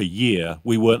pretty much a year,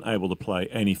 we weren't able to play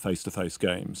any face-to-face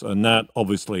games. And that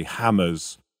obviously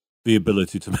hammers the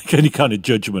ability to make any kind of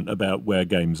judgment about where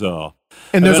games are.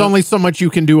 And there's only so much you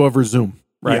can do over Zoom,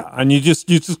 right? Yeah, and you just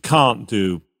can't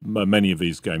do many of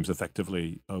these games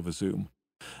effectively over Zoom.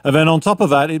 And then on top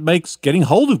of that, it makes getting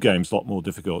hold of games a lot more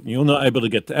difficult. You're not able to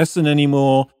get to Essen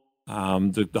anymore.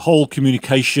 The whole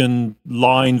communication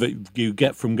line that you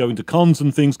get from going to cons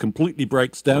and things completely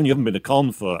breaks down. You haven't been to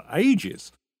con for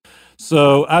ages.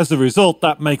 So as a result,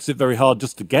 that makes it very hard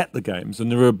just to get the games.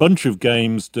 And there are a bunch of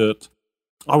games that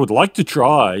I would like to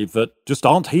try that just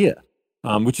aren't here,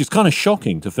 which is kind of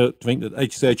shocking to think that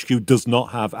HCHQ does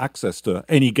not have access to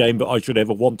any game that I should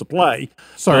ever want to play.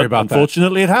 Sorry about that.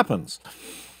 Unfortunately, it happens.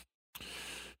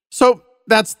 So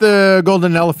that's the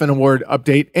Golden Elephant Award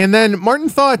update. And then Martin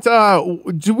thought,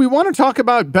 do we want to talk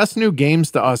about best new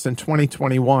games to us in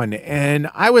 2021? And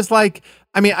I was like,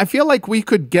 I feel like we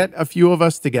could get a few of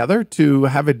us together to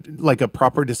have a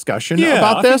proper discussion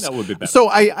about this. Think that would be better. So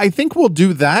I think we'll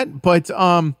do that. But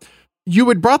you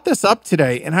had brought this up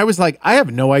today, and I was like, I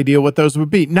have no idea what those would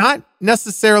be. Not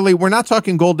necessarily, we're not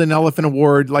talking Golden Elephant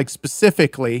Award like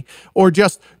specifically, or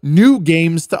just new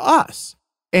games to us.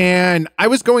 And I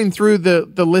was going through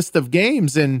the list of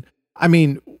games, and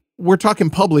we're talking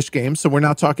published games, so we're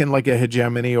not talking like a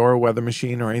Hegemony or a Weather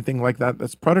Machine or anything like that.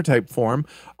 That's prototype form.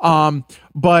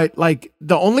 But like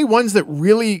the only ones that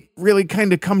really, really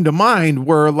kind of come to mind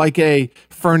were like a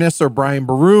Furnace or Brian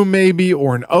Boru maybe,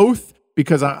 or an Oath,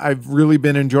 because I've really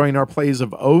been enjoying our plays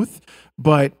of Oath.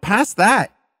 But past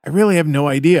that, I really have no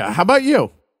idea. How about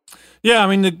you? Yeah,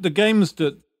 the games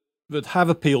that have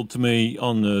appealed to me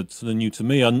on the new to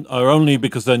me are only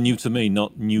because they're new to me,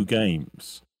 not new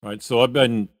games, right? So I've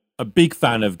been a big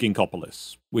fan of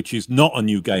Ginkopolis, which is not a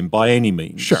new game by any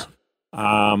means. Sure.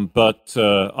 But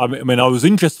I was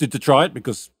interested to try it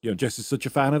because Jess is such a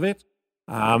fan of it,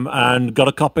 and got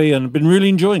a copy and been really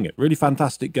enjoying it. Really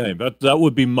fantastic game. That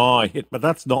would be my hit, but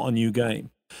that's not a new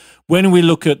game. When we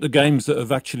look at the games that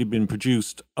have actually been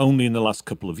produced only in the last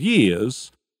couple of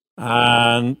years,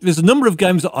 and there's a number of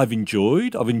games that I've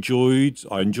enjoyed. I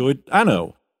enjoyed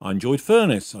Anno. I enjoyed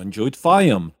Furnace. I enjoyed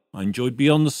Fiam. I enjoyed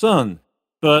Beyond the Sun.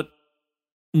 But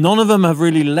none of them have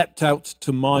really leapt out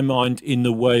to my mind in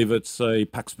the way that, say,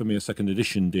 PAX Premier 2nd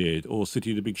Edition did, or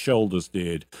City of the Big Shoulders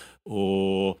did,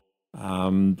 or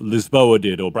Lisboa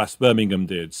did, or Brass Birmingham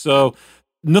did. So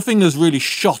nothing has really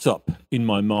shot up in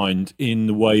my mind in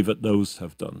the way that those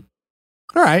have done.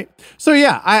 All right. So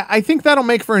yeah, I think that'll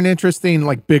make for an interesting,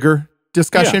 bigger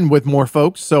discussion with more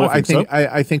folks. So I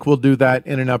think we'll do that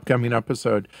in an upcoming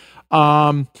episode.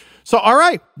 So all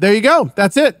right, there you go.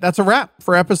 That's it. That's a wrap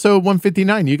for episode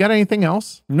 159. You got anything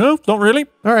else? No, not really.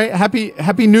 All right.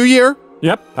 Happy New Year.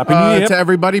 Yep. Happy New Year to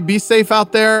everybody. Be safe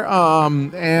out there.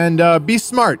 And be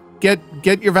smart. Get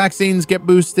your vaccines. Get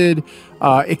boosted.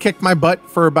 It kicked my butt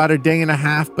for about a day and a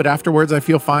half, but afterwards I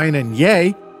feel fine. And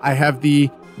yay, I have the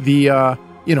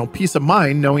peace of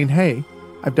mind knowing, hey,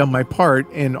 I've done my part,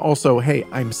 and also, hey,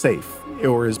 I'm safe,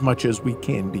 or as much as we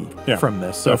can be from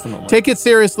this. So definitely. Take it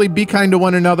seriously, be kind to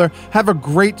one another, have a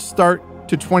great start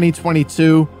to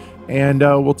 2022, and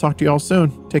we'll talk to you all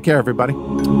soon. Take care, everybody.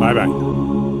 Bye-bye.